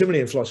I think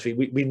similarly in philosophy,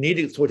 we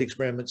needed thought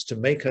experiments to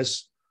make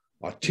us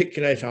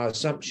articulate our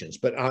assumptions,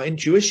 but our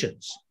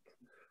intuitions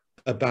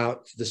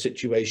about the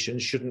situation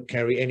shouldn't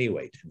carry any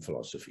weight in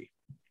philosophy.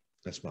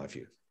 That's my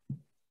view.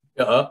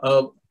 Yeah,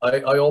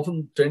 I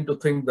often tend to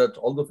think that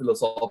all the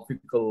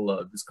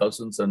philosophical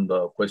discussions and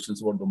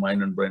questions about the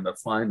mind and brain are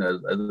fine as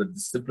a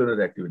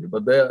disciplinary activity,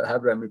 but they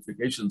have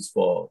ramifications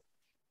for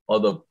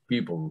other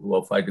people who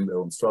are fighting their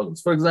own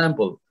struggles. For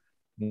example,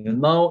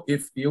 now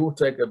if you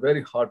take a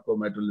very hardcore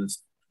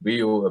materialist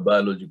view, a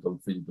biological,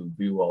 physical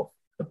view of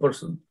a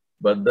person,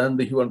 but then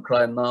the hue and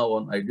cry now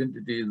on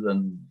identities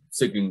and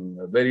seeking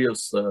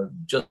various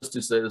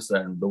justices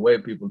and the way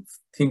people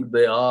think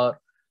they are.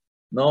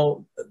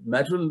 Now,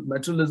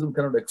 materialism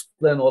cannot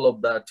explain all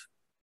of that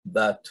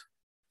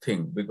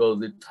thing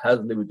because it has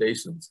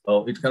limitations.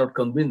 It cannot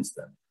convince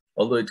them,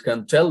 although it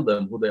can tell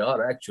them who they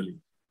are actually,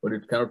 but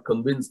it cannot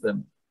convince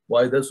them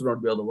why this should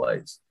not be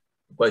otherwise.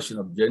 The question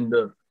of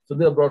gender. So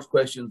there are broad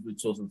questions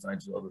which social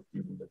science and other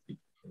people that keep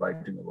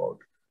writing about.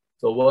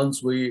 So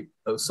once we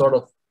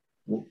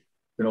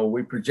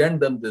we present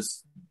them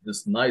this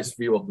nice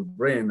view of the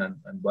brain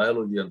and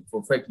biology and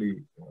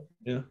perfectly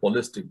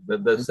holistic,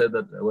 that they say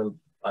that, well,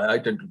 I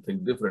tend to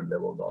think differently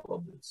about all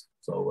of this.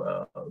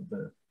 So,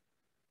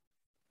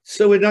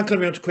 so we're not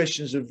coming on to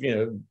questions of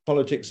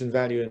politics and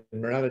value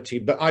and morality,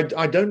 but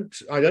I don't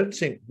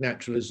think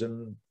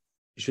naturalism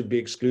should be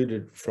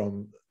excluded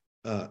from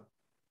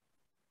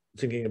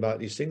thinking about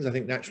these things. I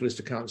think naturalist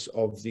accounts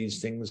of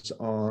these things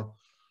are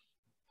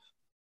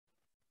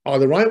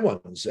the right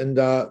ones. And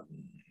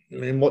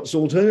what's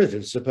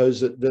alternative?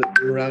 Suppose that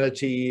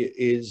morality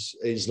is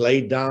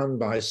laid down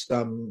by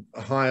some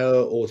higher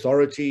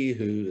authority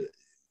who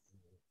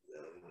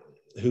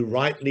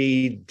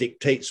rightly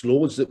dictates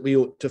laws that we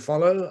ought to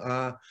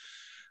follow.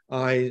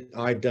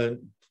 I don't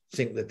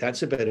think that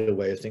that's a better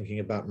way of thinking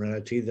about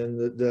morality than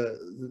the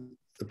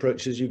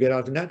approaches you get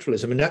out of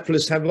naturalism. And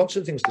naturalists have lots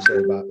of things to say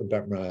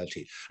about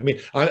morality. I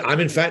mean, I'm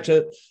in fact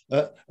a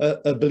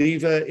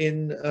believer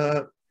in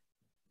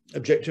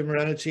objective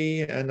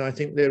morality, and I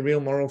think they're real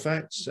moral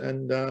facts,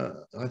 and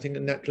I think a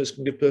naturalist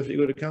can give perfectly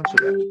good accounts of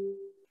that.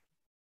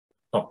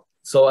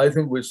 So I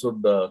think we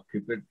should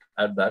keep it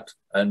at that,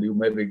 and you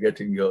may be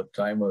getting your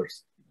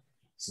timers.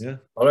 Yeah.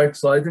 All right.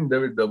 So I think,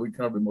 David, we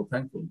cannot be more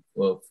thankful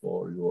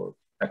for your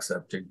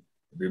accepting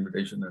the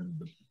invitation and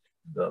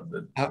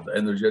the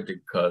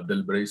energetic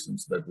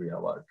deliberations that we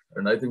have had.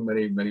 And I think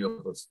many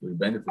of us will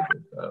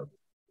benefited.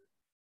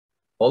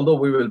 Although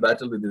we will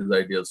battle with these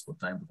ideas for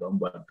time to come,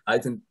 but I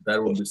think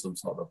there will be some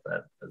sort of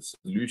a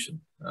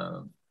solution.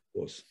 Of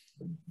course,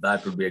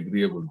 that would be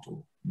agreeable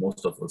to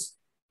most of us.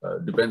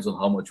 Depends on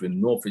how much we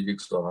know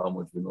physics or how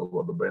much we know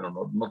about the brain or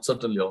not. Not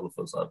certainly all of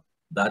us are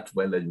that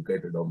well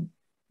educated on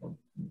the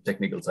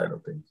technical side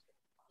of things.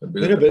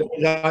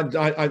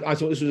 I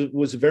thought this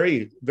was a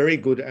very, very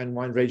good and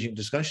wide-ranging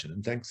discussion.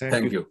 And thank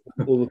you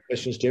for all the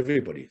questions to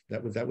everybody.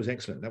 That was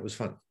excellent. That was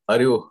fun.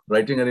 Are you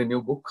writing any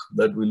new book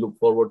that we look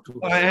forward to?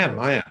 I am.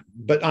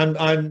 But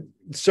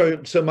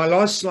so my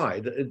last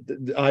slide,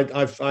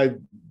 I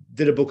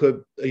did a book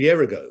a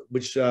year ago,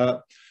 which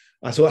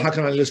I thought, how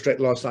can I illustrate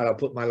the last slide? I'll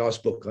put my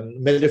last book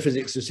on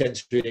metaphysics of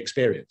sensory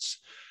experience,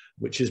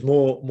 which is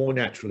more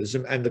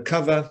naturalism. And the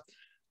cover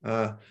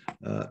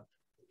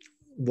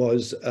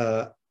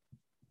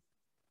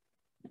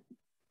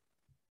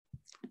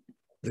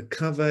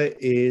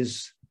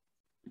is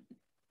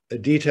a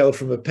detail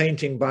from a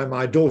painting by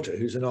my daughter,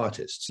 who's an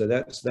artist. So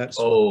that's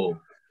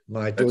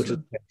my daughter's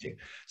painting.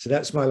 So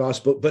that's my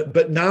last book.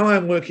 But now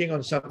I'm working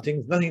on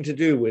something nothing to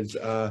do with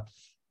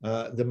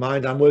the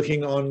mind. I'm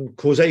working on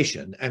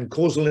causation and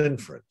causal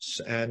inference,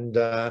 and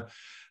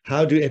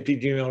how do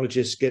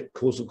epidemiologists get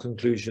causal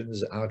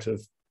conclusions out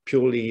of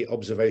purely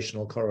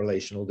observational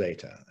correlational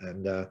data?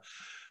 And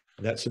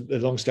that's a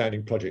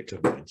long-standing project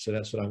of mine. So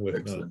that's what I'm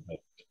working on.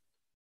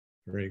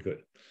 Very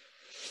good.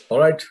 All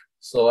right.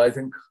 So I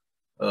think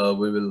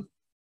we will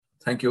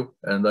thank you,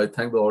 and I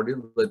thank the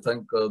audience. I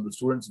thank the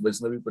students,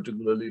 Vaishnavi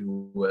particularly,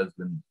 who has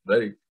been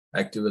very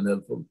active and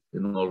helpful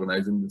in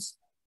organizing this.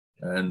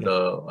 And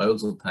I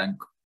also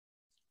thank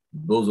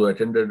those who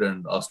attended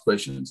and asked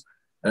questions.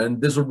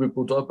 And this will be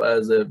put up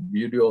as a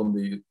video on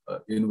the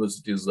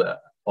university's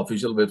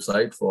official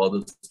website for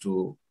others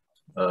to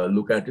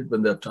look at it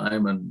when they have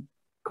time and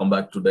come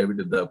back to David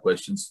if they have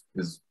questions.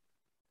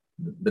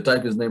 The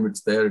type his name,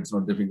 it's there. It's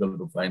not difficult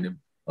to find him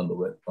on the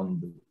web,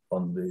 on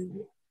the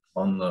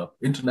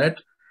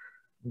internet.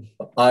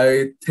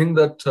 I think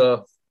that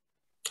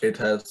it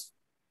has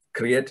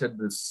created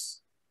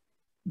this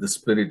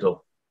spirit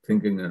of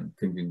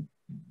thinking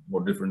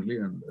more differently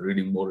and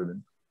reading more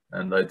even.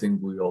 And I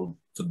think we all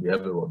should be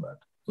happy about that.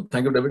 So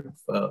thank you, David.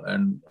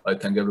 And I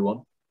thank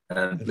everyone.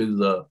 And please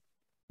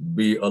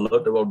be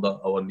alert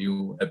about our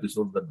new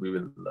episodes that we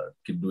will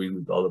keep doing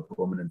with other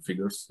prominent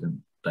figures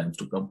in times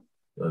to come.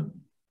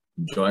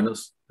 Join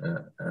us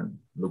and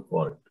look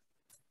for it.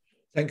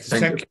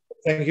 Thank you.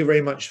 Thank you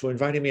very much for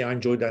inviting me. I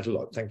enjoyed that a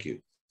lot. Thank you.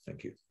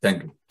 Thank you.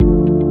 Thank you.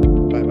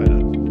 Bye bye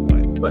now.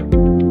 Bye.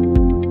 Bye.